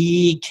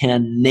he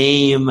can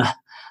name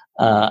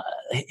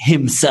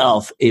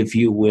himself, if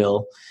you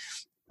will,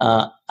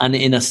 and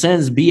in a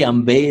sense be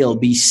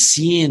unveiled, be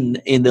seen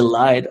in the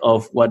light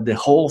of what the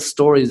whole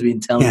story has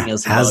been telling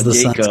us about the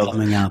Jacob. Sun's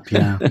coming up,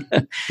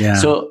 yeah.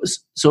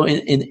 So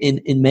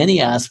in many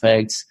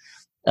aspects,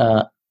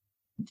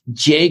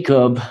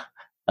 Jacob,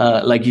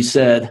 like you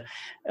said,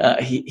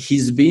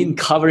 he's been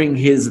covering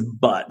his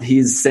butt.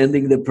 He's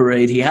sending the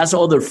parade. He has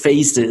other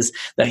faces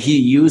that he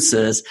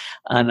uses,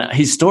 and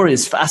his story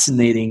is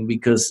fascinating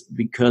because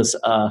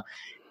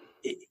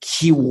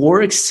he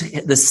works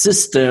the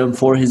system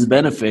for his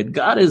benefit.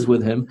 God is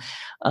with him,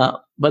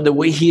 but the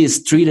way he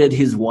has treated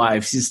his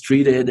wives, he's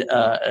treated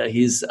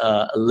his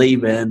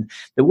Laban,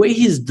 the way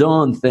he's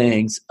done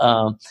things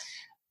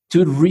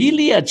to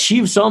really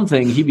achieve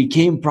something. He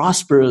became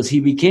prosperous.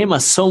 He became a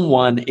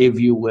someone, if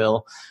you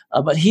will.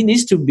 But he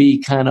needs to be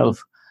kind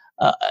of,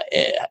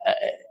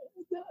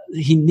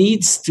 he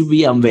needs to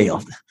be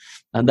unveiled.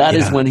 And that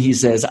is when he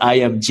says, "I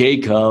am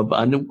Jacob."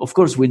 And of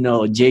course, we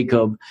know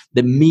Jacob,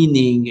 the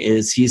meaning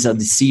is he's a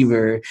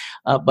deceiver.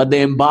 But the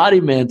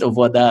embodiment of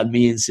what that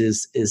means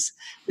is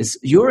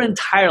your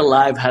entire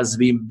life has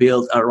been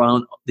built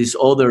around these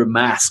other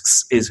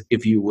masks,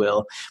 if you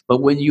will.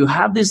 But when you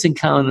have this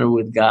encounter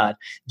with God,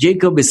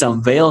 Jacob is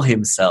unveiled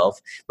himself,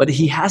 but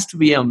he has to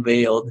be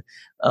unveiled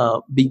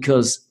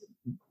because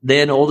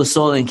then all of a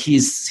sudden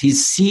he's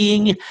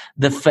seeing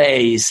the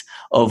face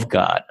of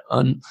God.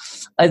 And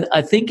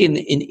I think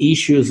in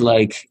issues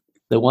like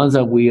the ones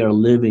that we are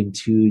living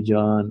to,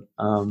 John,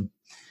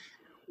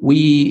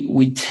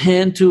 we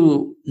tend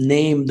to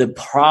name the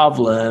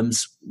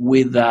problems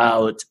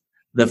without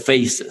the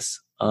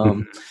faces.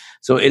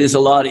 So it is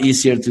a lot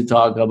easier to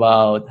talk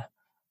about,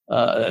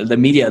 the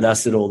media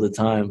does it all the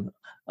time.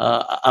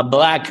 A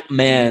black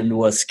man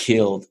was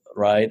killed,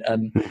 right?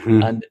 And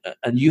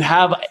you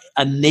have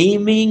a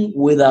naming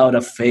without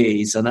a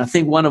face. And I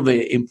think one of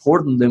the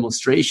important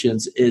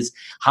demonstrations is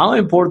how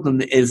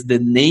important is the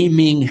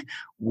naming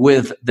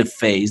with the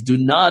face. Do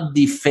not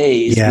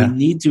deface. We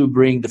need to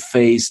bring the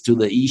face to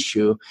the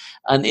issue.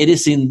 And it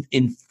is in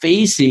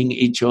facing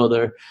each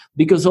other,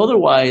 because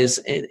otherwise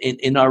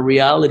in our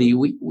reality,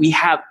 we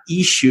have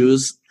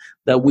issues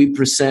that we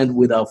present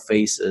without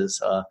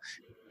faces.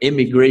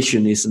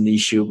 Immigration is an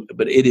issue,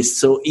 but it is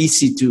so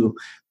easy to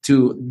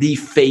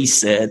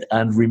deface it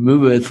and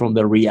remove it from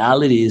the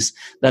realities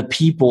that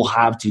people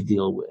have to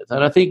deal with.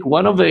 And I think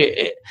one of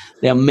the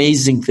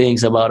amazing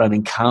things about an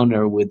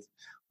encounter with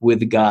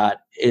with God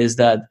is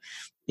that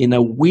in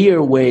a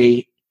weird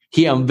way,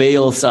 he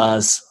unveils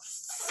us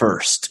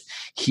first.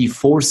 He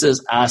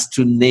forces us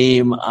to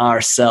name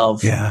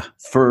ourselves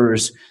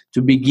first,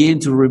 to begin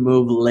to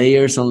remove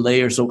layers and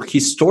layers of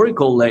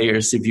historical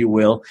layers, if you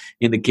will,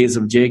 in the case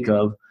of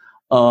Jacob,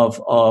 of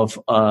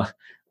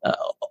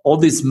all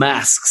these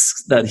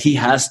masks that he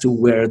has to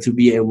wear to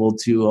be able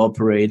to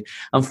operate.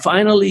 And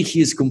finally,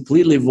 he's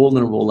completely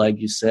vulnerable, like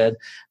you said,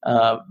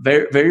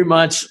 very, very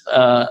much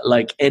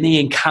like any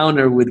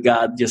encounter with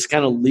God just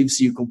kind of leaves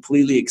you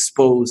completely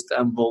exposed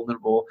and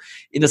vulnerable.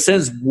 In a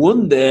sense,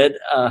 wounded,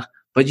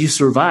 but you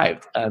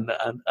survived, and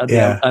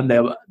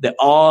the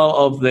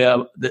awe of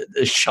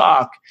the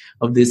shock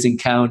of this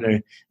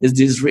encounter is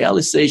this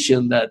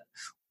realization that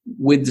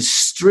with the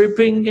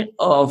stripping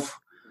of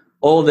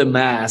all the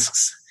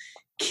masks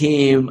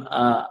came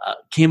a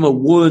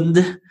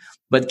wound,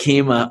 but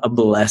came a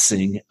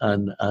blessing,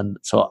 and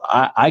so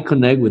I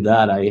connect with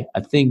that. I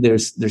think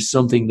there's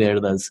something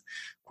there that's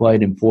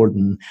quite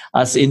important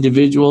as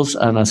individuals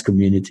and as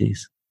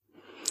communities.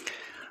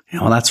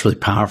 That's really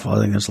powerful. I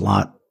think there's a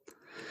lot.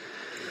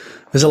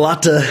 There's a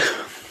lot to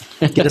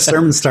get a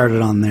sermon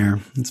started on there.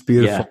 It's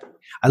beautiful. Yeah.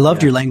 I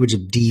loved your language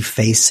of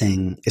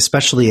defacing,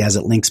 especially as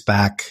it links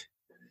back.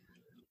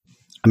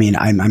 I mean,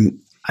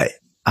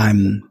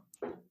 I'm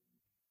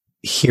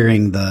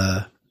hearing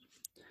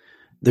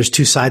there's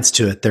two sides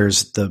to it.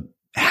 There's the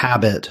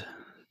habit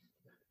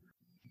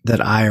that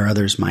I or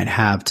others might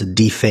have to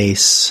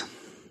deface,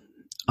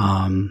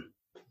 to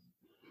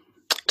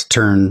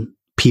turn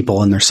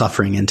people and their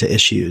suffering into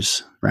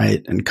issues,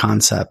 right? And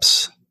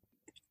concepts.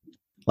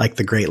 Like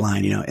the great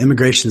line,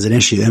 immigration is an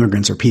issue.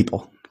 Immigrants are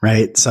people,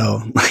 right?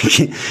 So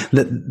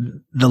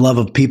the love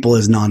of people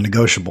is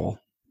non-negotiable.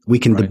 We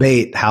can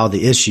debate how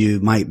the issue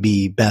might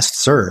be best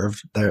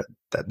served.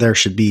 There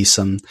should be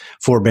some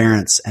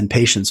forbearance and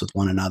patience with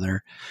one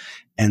another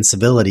and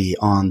civility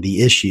on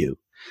the issue.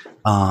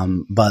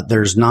 But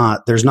there's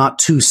not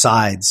two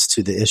sides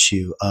to the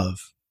issue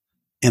of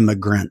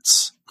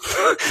immigrants.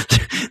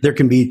 There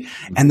can be,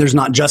 and there's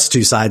not just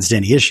two sides to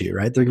any issue,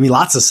 right? There can be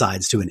lots of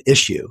sides to an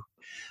issue.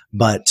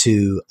 But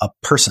to a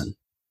person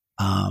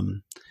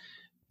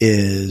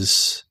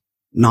is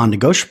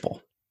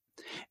non-negotiable.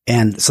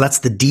 And so that's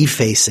the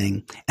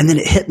defacing. And then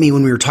it hit me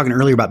when we were talking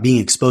earlier about being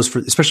exposed,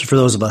 especially for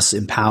those of us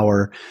in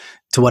power,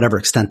 to whatever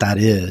extent that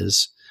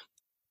is.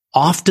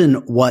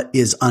 Often what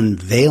is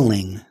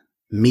unveiling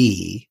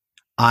me,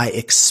 I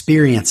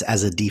experience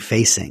as a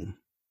defacing,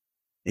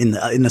 in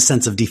the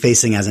sense of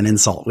defacing as an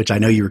insult, which I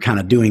know you were kind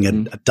of doing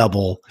a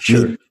double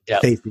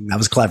defacing. That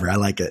was clever. I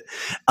like it.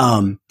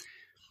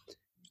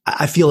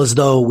 I feel as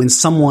though when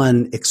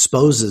someone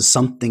exposes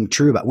something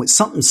true about when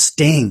something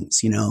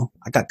stings,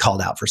 I got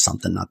called out for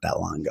something not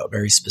that long ago,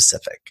 very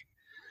specific,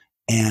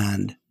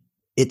 and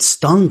it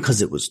stung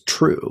because it was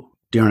true.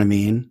 Do you know what I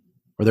mean?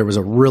 Or there was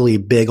a really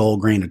big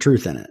old grain of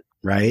truth in it,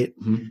 right?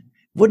 Mm-hmm.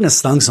 Wouldn't have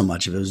stung so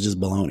much if it was just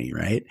baloney,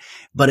 right?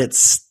 But it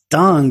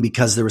stung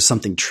because there was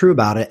something true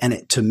about it.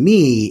 And to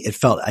me, it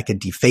felt like a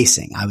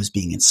defacing. I was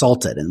being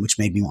insulted, and which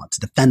made me want to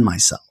defend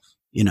myself,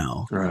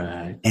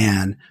 right.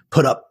 And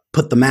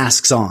put the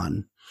masks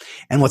on.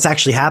 And what's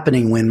actually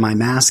happening when my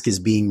mask is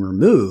being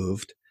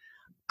removed,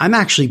 I'm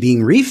actually being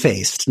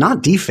refaced,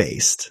 not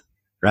defaced,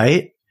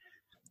 right?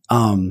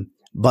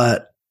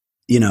 But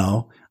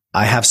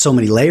I have so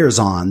many layers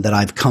on that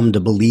I've come to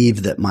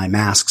believe that my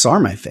masks are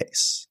my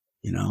face,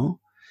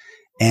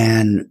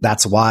 and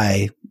that's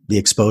why the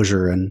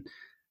exposure and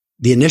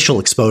the initial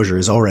exposure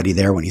is already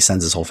there when he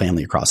sends his whole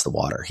family across the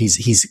water.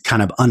 He's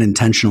kind of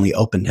unintentionally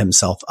opened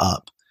himself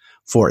up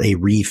for a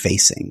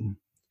refacing.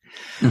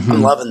 Mm-hmm.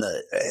 I'm loving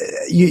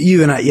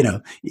you and I,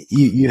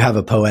 you have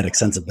a poetic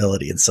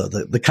sensibility. And so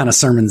the kind of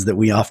sermons that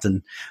we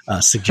often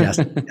suggest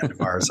at the end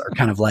of ours are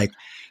kind of like,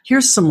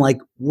 here's some like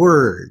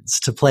words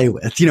to play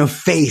with,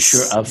 face,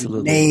 sure,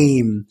 absolutely.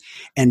 Name,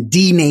 and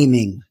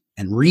denaming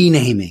and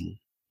renaming,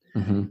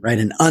 right?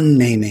 And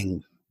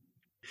unnaming.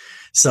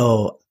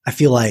 So I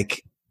feel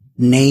like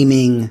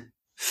naming,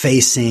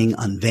 facing,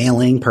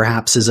 unveiling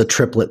perhaps is a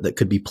triplet that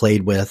could be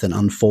played with and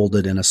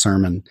unfolded in a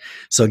sermon.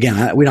 So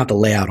again, we don't have to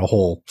lay out a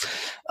whole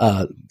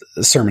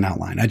sermon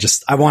outline.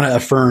 I want to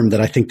affirm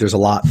that I think there's a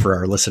lot for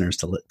our listeners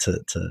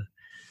to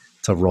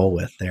roll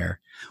with there.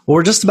 Well,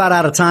 we're just about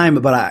out of time,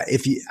 but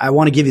I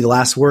want to give you the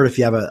last word. If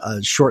you have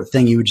a short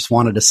thing you just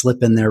wanted to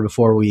slip in there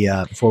before we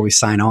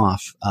sign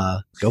off,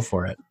 go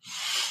for it.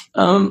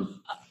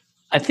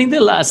 I think the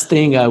last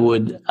thing I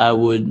would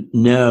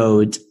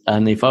note,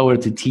 and if I were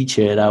to teach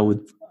it, I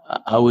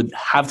would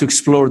have to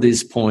explore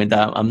this point.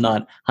 I'm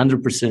not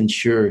 100%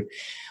 sure,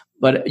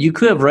 but you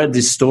could have read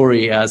this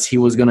story as he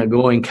was going to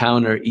go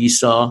encounter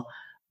Esau,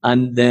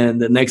 and then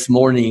the next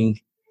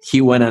morning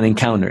he went and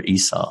encountered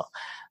Esau.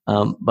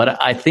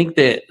 But I think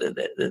that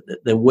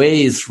the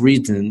way it's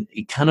written,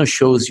 it kind of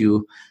shows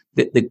you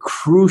the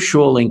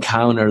crucial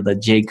encounter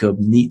that Jacob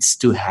needs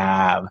to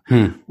have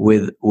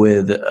with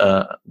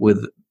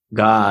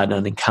God,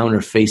 an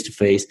encounter face to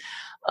face.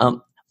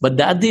 But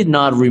that did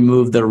not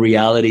remove the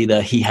reality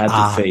that he had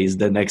to face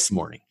the next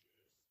morning.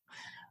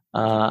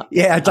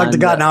 I talked to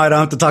God. Now I don't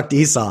have to talk to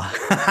Esau.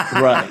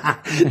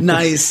 Right.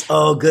 Nice.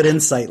 Oh, good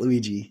insight,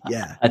 Luigi.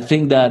 Yeah. I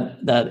think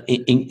that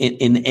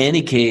in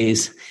any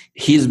case,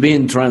 he's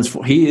been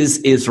transformed. He is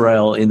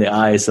Israel in the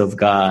eyes of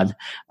God,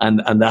 and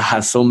that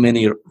has so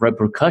many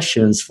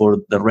repercussions for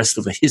the rest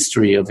of the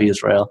history of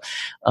Israel.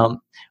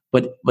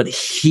 But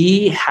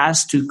he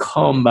has to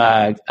come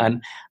back,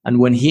 and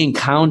when he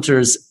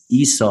encounters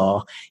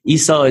Esau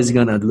is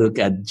going to look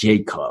at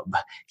Jacob.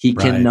 He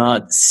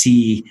cannot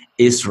see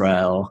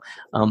Israel.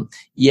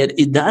 Yet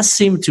it does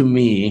seem to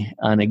me,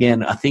 and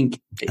again, I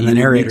think, and the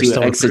narrator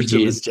still refers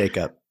to him as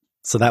Jacob.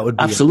 So that would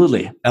be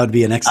absolutely that would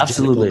be an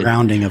exegetical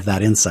grounding of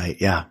that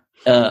insight. Yeah.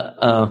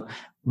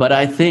 But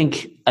I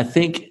think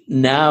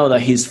now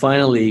that he's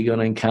finally going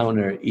to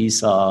encounter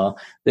Esau,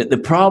 that the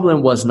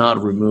problem was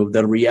not removed.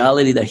 The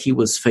reality that he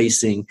was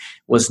facing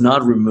was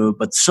not removed,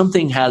 but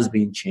something has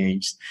been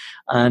changed.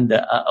 And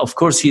of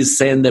course, he's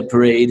saying the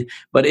parade.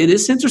 But it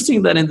is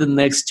interesting that in the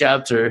next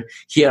chapter,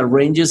 he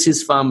arranges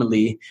his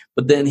family,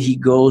 but then he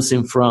goes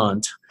in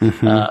front.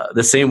 Mm-hmm.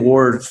 The same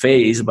word,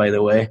 face, by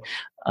the way.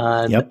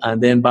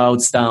 And then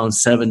bows down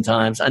 7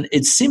 times. And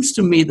it seems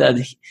to me that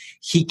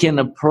he can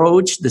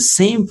approach the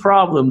same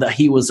problem that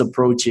he was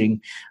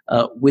approaching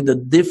with a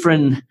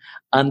different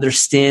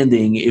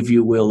understanding, if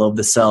you will, of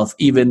the self,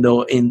 even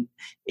though in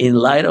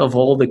light of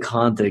all the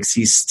context,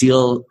 he's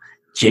still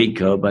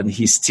Jacob and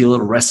he's still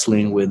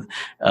wrestling with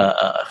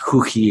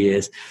who he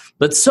is.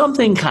 But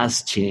something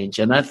has changed.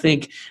 And I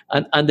think,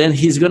 and then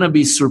he's going to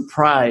be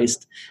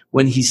surprised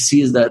when he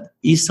sees that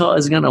Esau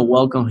is going to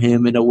welcome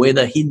him in a way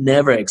that he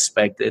never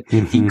expected.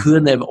 Mm-hmm. He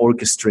couldn't have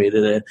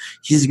orchestrated it.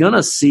 He's going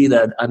to see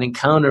that an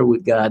encounter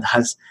with God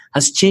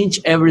has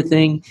changed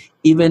everything,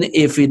 even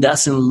if it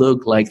doesn't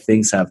look like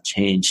things have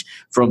changed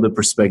from the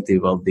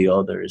perspective of the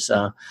others.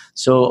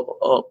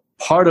 So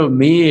part of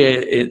me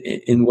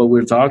in what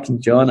we're talking,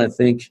 John, I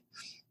think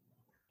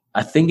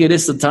it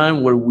is the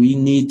time where we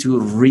need to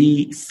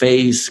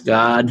reface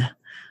God,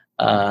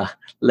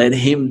 let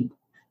him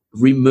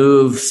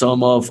remove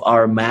some of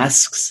our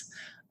masks,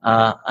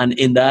 and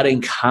in that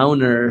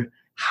encounter,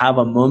 have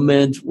a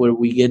moment where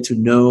we get to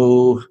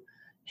know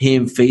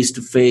him face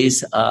to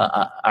face,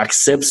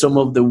 accept some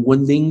of the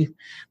wounding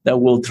that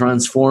will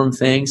transform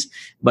things.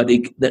 But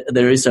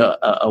there is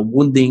a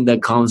wounding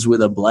that comes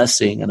with a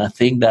blessing. And I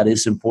think that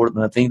is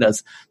important. I think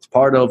that's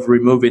part of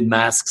removing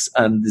masks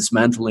and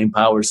dismantling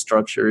power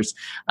structures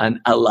and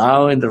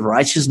allowing the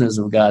righteousness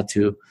of God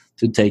to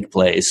take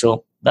place.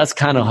 So that's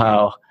kind of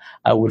how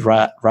I would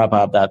wrap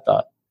up that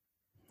thought.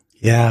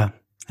 Yeah.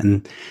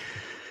 And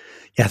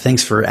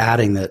thanks for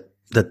adding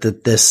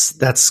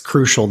that's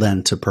crucial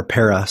then to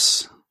prepare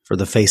us for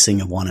the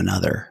facing of one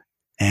another.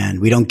 And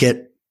we don't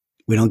get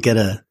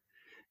a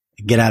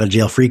get out of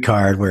jail free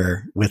card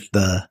where with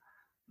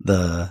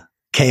the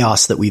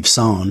chaos that we've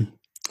sown,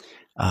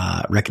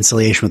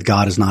 reconciliation with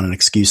God is not an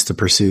excuse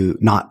to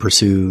not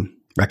pursue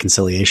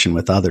reconciliation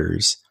with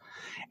others.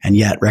 And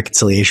yet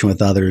reconciliation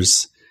with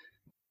others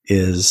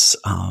is,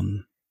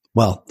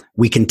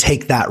 we can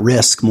take that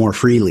risk more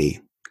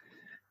freely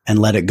and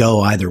let it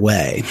go either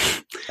way.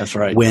 That's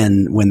right.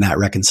 When that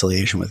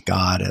reconciliation with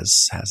God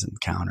has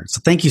encountered.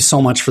 So thank you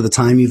so much for the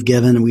time you've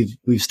given.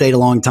 We've stayed a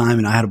long time,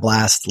 and I had a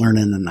blast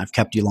learning, and I've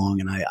kept you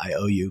long, and I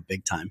owe you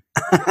big time.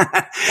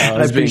 I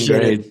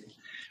appreciate it.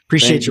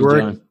 Appreciate your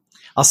work. John.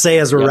 I'll say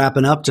as we're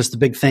wrapping up, just a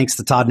big thanks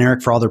to Todd and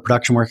Eric for all their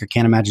production work. I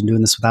can't imagine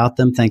doing this without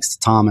them. Thanks to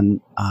Tom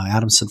and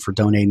Adamson for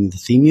donating the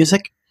theme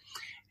music.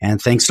 And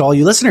thanks to all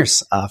you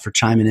listeners for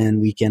chiming in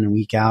week and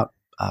week out.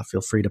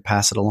 Feel free to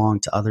pass it along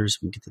to others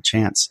when you get the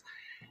chance.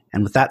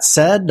 And with that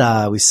said,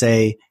 we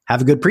say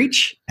have a good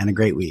preach and a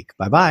great week.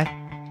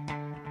 Bye-bye.